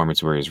Cup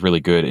performance where he's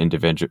really good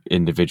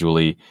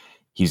individually.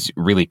 He's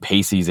really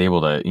pacey. He's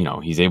able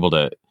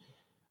to.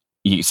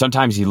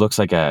 Sometimes he looks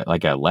like a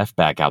left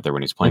back out there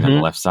when he's playing on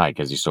the left side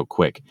because he's so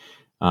quick.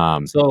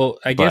 So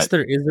I guess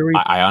there is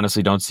I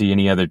honestly don't see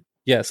any other.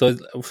 Yeah. So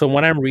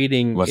what I'm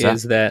reading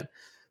is that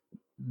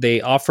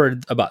they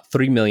offered about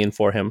 $3 million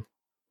for him,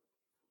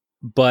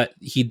 but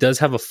he does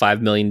have a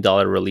 $5 million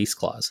release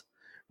clause,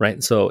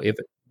 right? So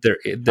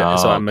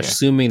I'm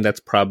assuming that's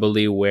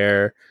probably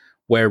where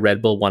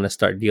Red Bull want to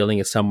start dealing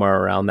is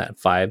somewhere around that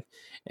 5,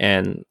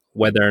 and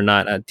whether or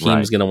not a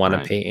team's going to want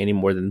to pay any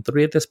more than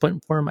 3 at this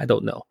point for him, I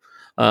don't know.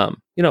 But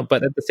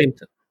at the same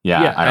time,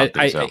 I don't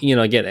think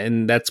so. Again,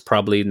 and that's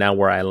probably now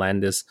where I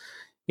land is,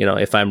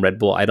 if I'm Red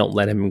Bull, I don't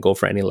let him go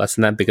for any less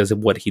than that because of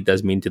what he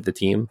does mean to the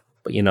team.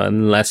 But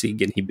unless he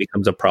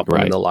becomes a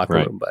problem in the locker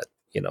room. But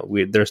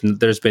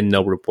there's been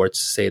no reports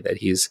to say that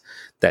he's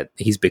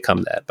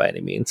become that by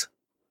any means.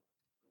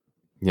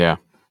 Yeah.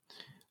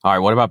 All right.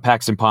 What about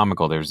Paxton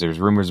Pomykal? There's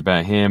rumors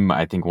about him.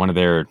 I think one of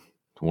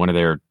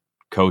their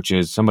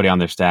coaches, somebody on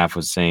their staff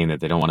was saying that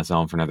they don't want to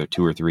sell him for another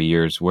 2 or 3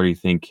 years. Where do you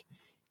think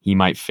he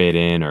might fit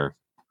in, or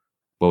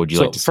what would you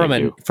like to see him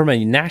do? From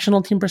a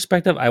national team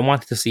perspective, I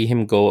want to see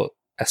him go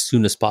as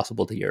soon as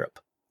possible to Europe,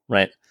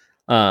 right?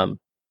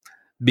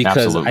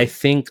 Because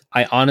absolutely.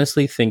 I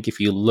honestly think if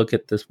you look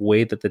at this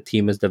way that the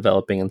team is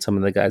developing and some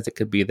of the guys that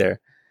could be there,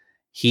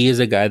 he is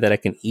a guy that I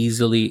can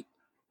easily.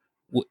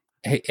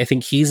 I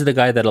think he's the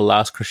guy that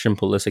allows Christian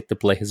Pulisic to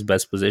play his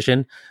best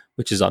position,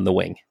 which is on the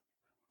wing,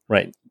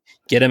 right?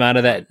 Get him out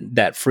of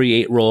that free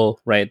 8 role,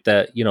 right?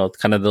 That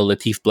kind of the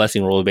Latif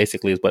Blessing role,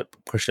 basically, is what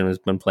Christian has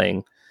been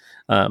playing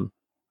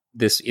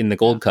this in the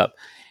Gold Cup.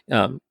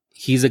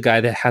 He's a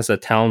guy that has the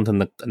talent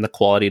and the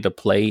quality to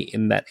play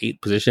in that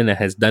 8 position and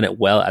has done it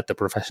well at the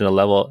professional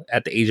level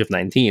at the age of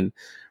 19,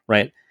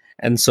 right?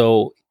 And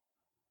so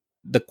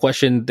the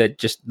question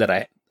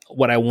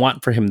what I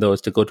want for him though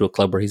is to go to a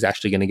club where he's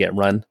actually going to get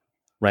run,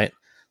 right?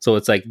 So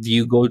it's like,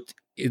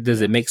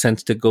 does it make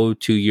sense to go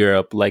to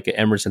Europe like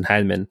Emerson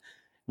Hyndman,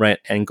 right,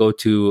 and go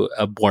to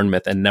a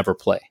Bournemouth and never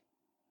play,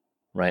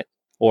 right?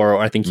 Or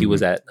I think he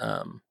was at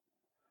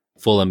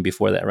Fulham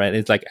before that, right?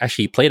 It's like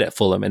actually he played at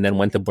Fulham and then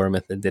went to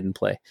Bournemouth and didn't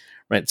play,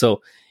 right?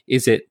 So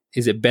is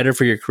it better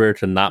for your career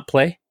to not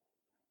play,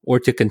 or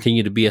to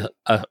continue to be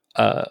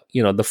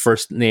the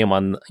first name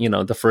on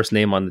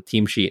the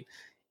team sheet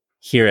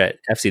here at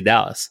FC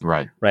Dallas,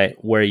 right,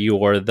 where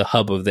you are the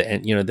hub of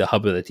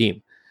the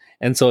team?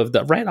 And so if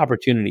the right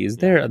opportunity is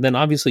there, then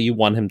obviously you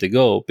want him to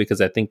go,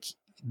 because I think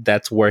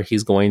that's where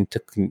he's going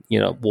to,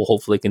 will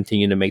hopefully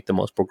continue to make the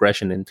most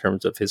progression in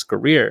terms of his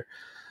career.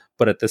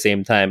 But at the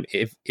same time,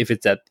 if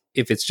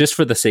it's just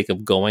for the sake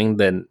of going,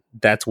 then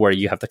that's where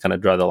you have to kind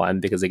of draw the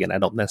line, because again, I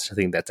don't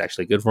necessarily think that's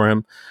actually good for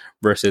him,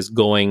 versus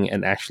going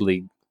and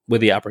actually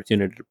with the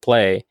opportunity to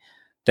play,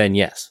 then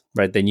yes,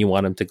 right? Then you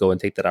want him to go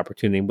and take that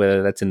opportunity,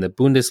 whether that's in the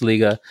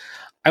Bundesliga.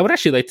 I would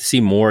actually like to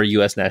see more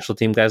U.S. national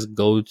team guys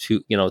go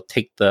to,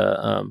 take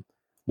the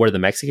where the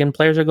Mexican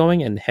players are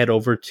going and head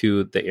over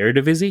to the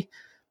Eredivisie,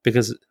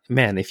 because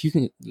man, if you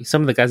can,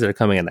 some of the guys that are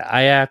coming into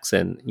Ajax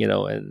and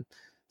and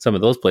some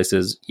of those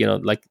places,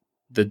 like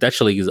the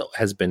Dutch league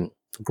has been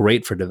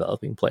great for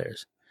developing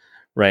players,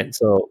 right?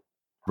 So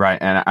Right.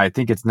 And I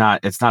think it's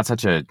not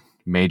such a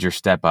major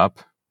step up,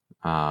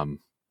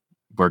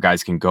 where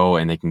guys can go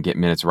and they can get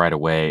minutes right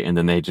away, and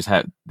then they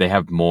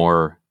have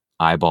more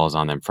eyeballs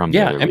on them from the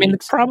yeah, other I mean,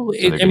 leagues. probably.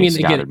 So they're I getting mean,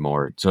 again, scouted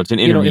more. So it's an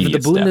if the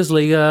intermediate step.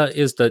 Bundesliga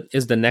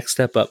is the next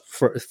step up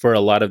for a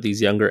lot of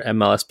these younger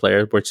MLS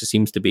players, which it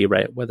seems to be,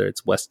 right, whether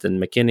it's Weston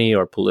McKennie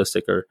or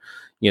Pulisic or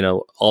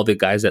all the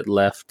guys that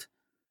left.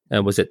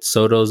 And was it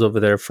Soto's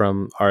over there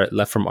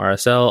left from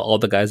RSL? All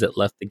the guys that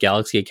left the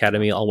Galaxy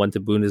Academy all went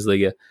to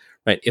Bundesliga,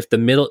 right? If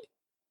the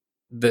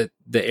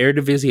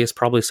Eredivisie is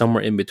probably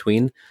somewhere in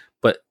between,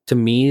 but to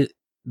me,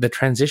 the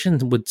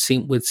transition would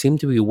seem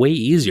to be way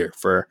easier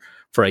for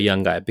a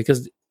young guy,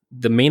 because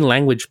the main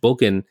language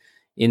spoken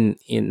in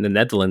the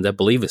Netherlands, I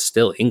believe, is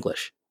still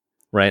English,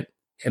 right?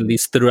 At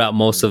least throughout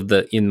most of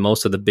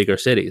the bigger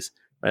cities,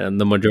 right?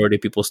 And the majority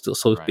of people still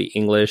speak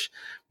English.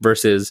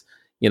 Versus,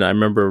 I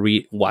remember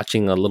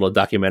watching a little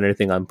documentary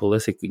thing on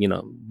Pulisic,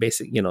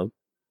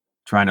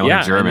 trying to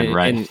learn German, and,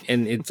 right?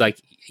 And it's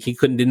like he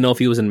didn't know if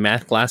he was in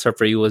math class or if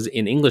he was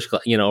in English,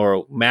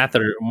 or math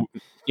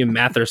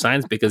or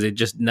science, because it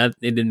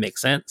didn't make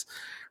sense,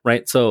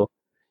 right? So,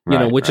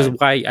 which is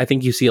why I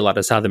think you see a lot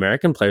of South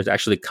American players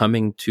actually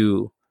coming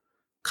to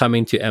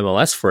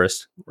MLS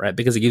first, right?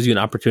 Because it gives you an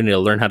opportunity to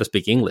learn how to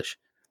speak English,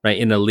 right?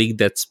 In a league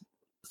that's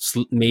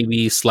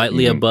maybe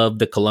slightly above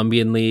the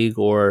Colombian league,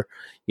 or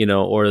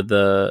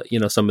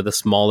the some of the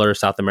smaller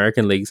South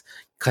American leagues.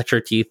 Cut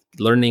your teeth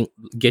learning,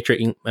 get your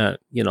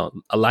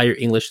allow your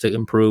English to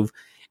improve,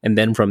 and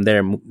then from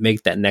there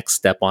make that next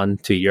step on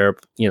to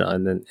Europe,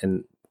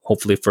 and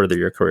hopefully further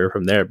your career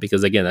from there.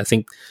 Because again, I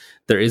think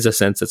there is a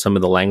sense that some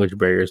of the language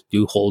barriers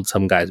do hold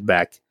some guys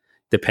back,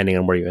 depending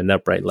on where you end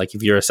up, right? Like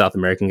if you're a South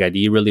American guy, do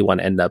you really want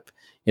to end up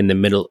in the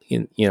middle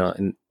in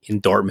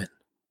Dortmund,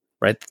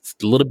 right? It's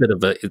a little bit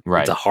of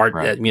it's a hard,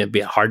 be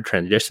a hard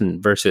transition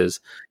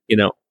versus,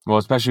 well,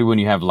 especially when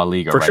you have La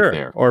Liga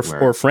there,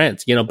 or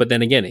France, But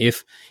then again,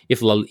 if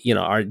do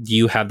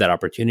you have that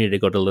opportunity to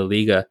go to La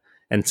Liga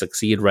and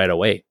succeed right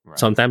away? Right.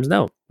 Sometimes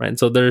no, right?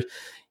 So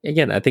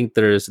I think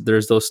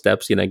there's those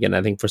steps. Again,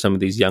 I think for some of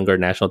these younger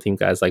national team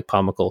guys like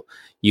Pamukal,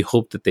 you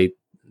hope that they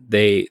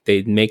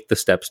make the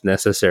steps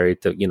necessary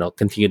to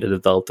continue to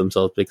develop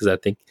themselves, because I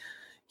think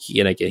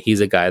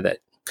he's a guy that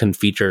can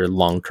feature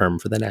long term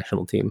for the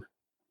national team.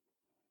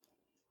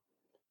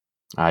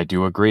 I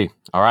do agree.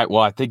 All right,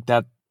 well, I think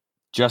that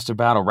just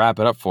about will wrap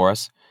it up for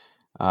us.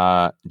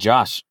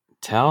 Josh,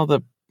 tell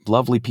the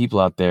lovely people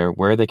out there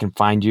where they can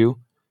find you,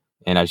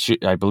 and I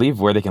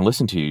believe where they can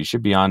listen to you. You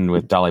should be on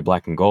with Dolly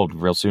Black and Gold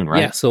real soon, right?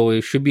 Yeah, so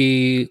we should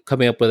be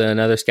coming up with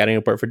another scouting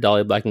report for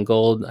Dolly Black and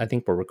Gold. I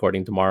think we're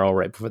recording tomorrow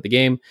right before the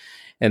game.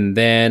 And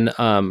then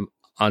on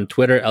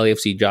Twitter,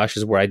 LAFC Josh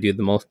is where I do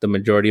the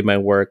majority of my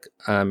work,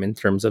 in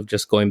terms of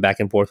just going back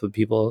and forth with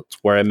people. It's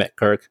where I met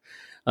Kirk,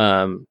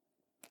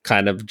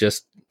 kind of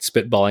just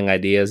spitballing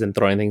ideas and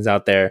throwing things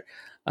out there.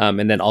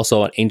 And then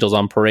also on Angels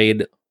on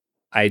Parade,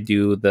 I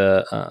do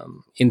the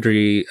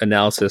injury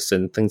analysis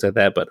and things like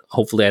that, but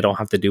hopefully I don't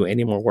have to do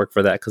any more work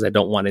for that, because I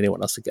don't want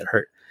anyone else to get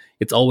hurt.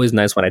 It's always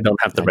nice when I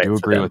don't have to write. I do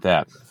agree with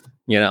that.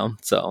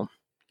 So.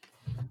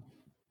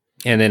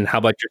 And then how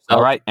about yourself?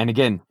 All right. And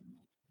again,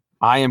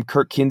 I am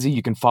Kirk Kinsey.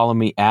 You can follow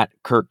me at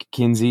Kirk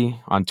Kinsey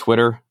on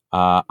Twitter.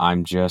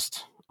 I'm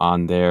just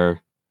on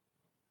there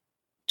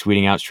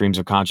tweeting out streams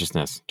of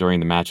consciousness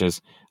during the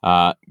matches.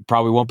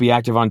 Probably won't be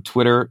active on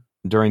Twitter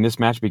during this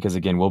match, because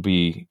again, I'll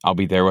be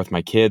there with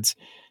my kids.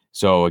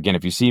 So again,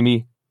 if you see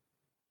me,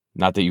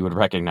 not that you would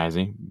recognize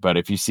me, but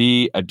if you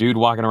see a dude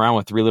walking around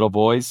with 3 little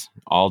boys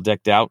all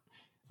decked out,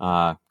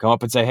 come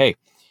up and say, hey.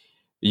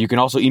 You can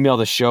also email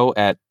the show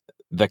at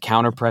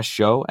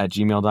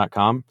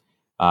thecounterpressshow@gmail.com.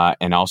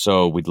 And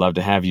also, we'd love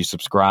to have you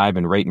subscribe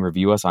and rate and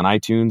review us on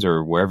iTunes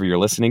or wherever you're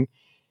listening.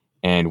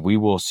 And we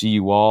will see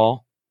you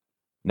all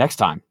next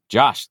time.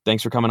 Josh,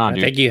 thanks for coming on,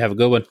 dude. Thank you. Have a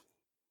good one.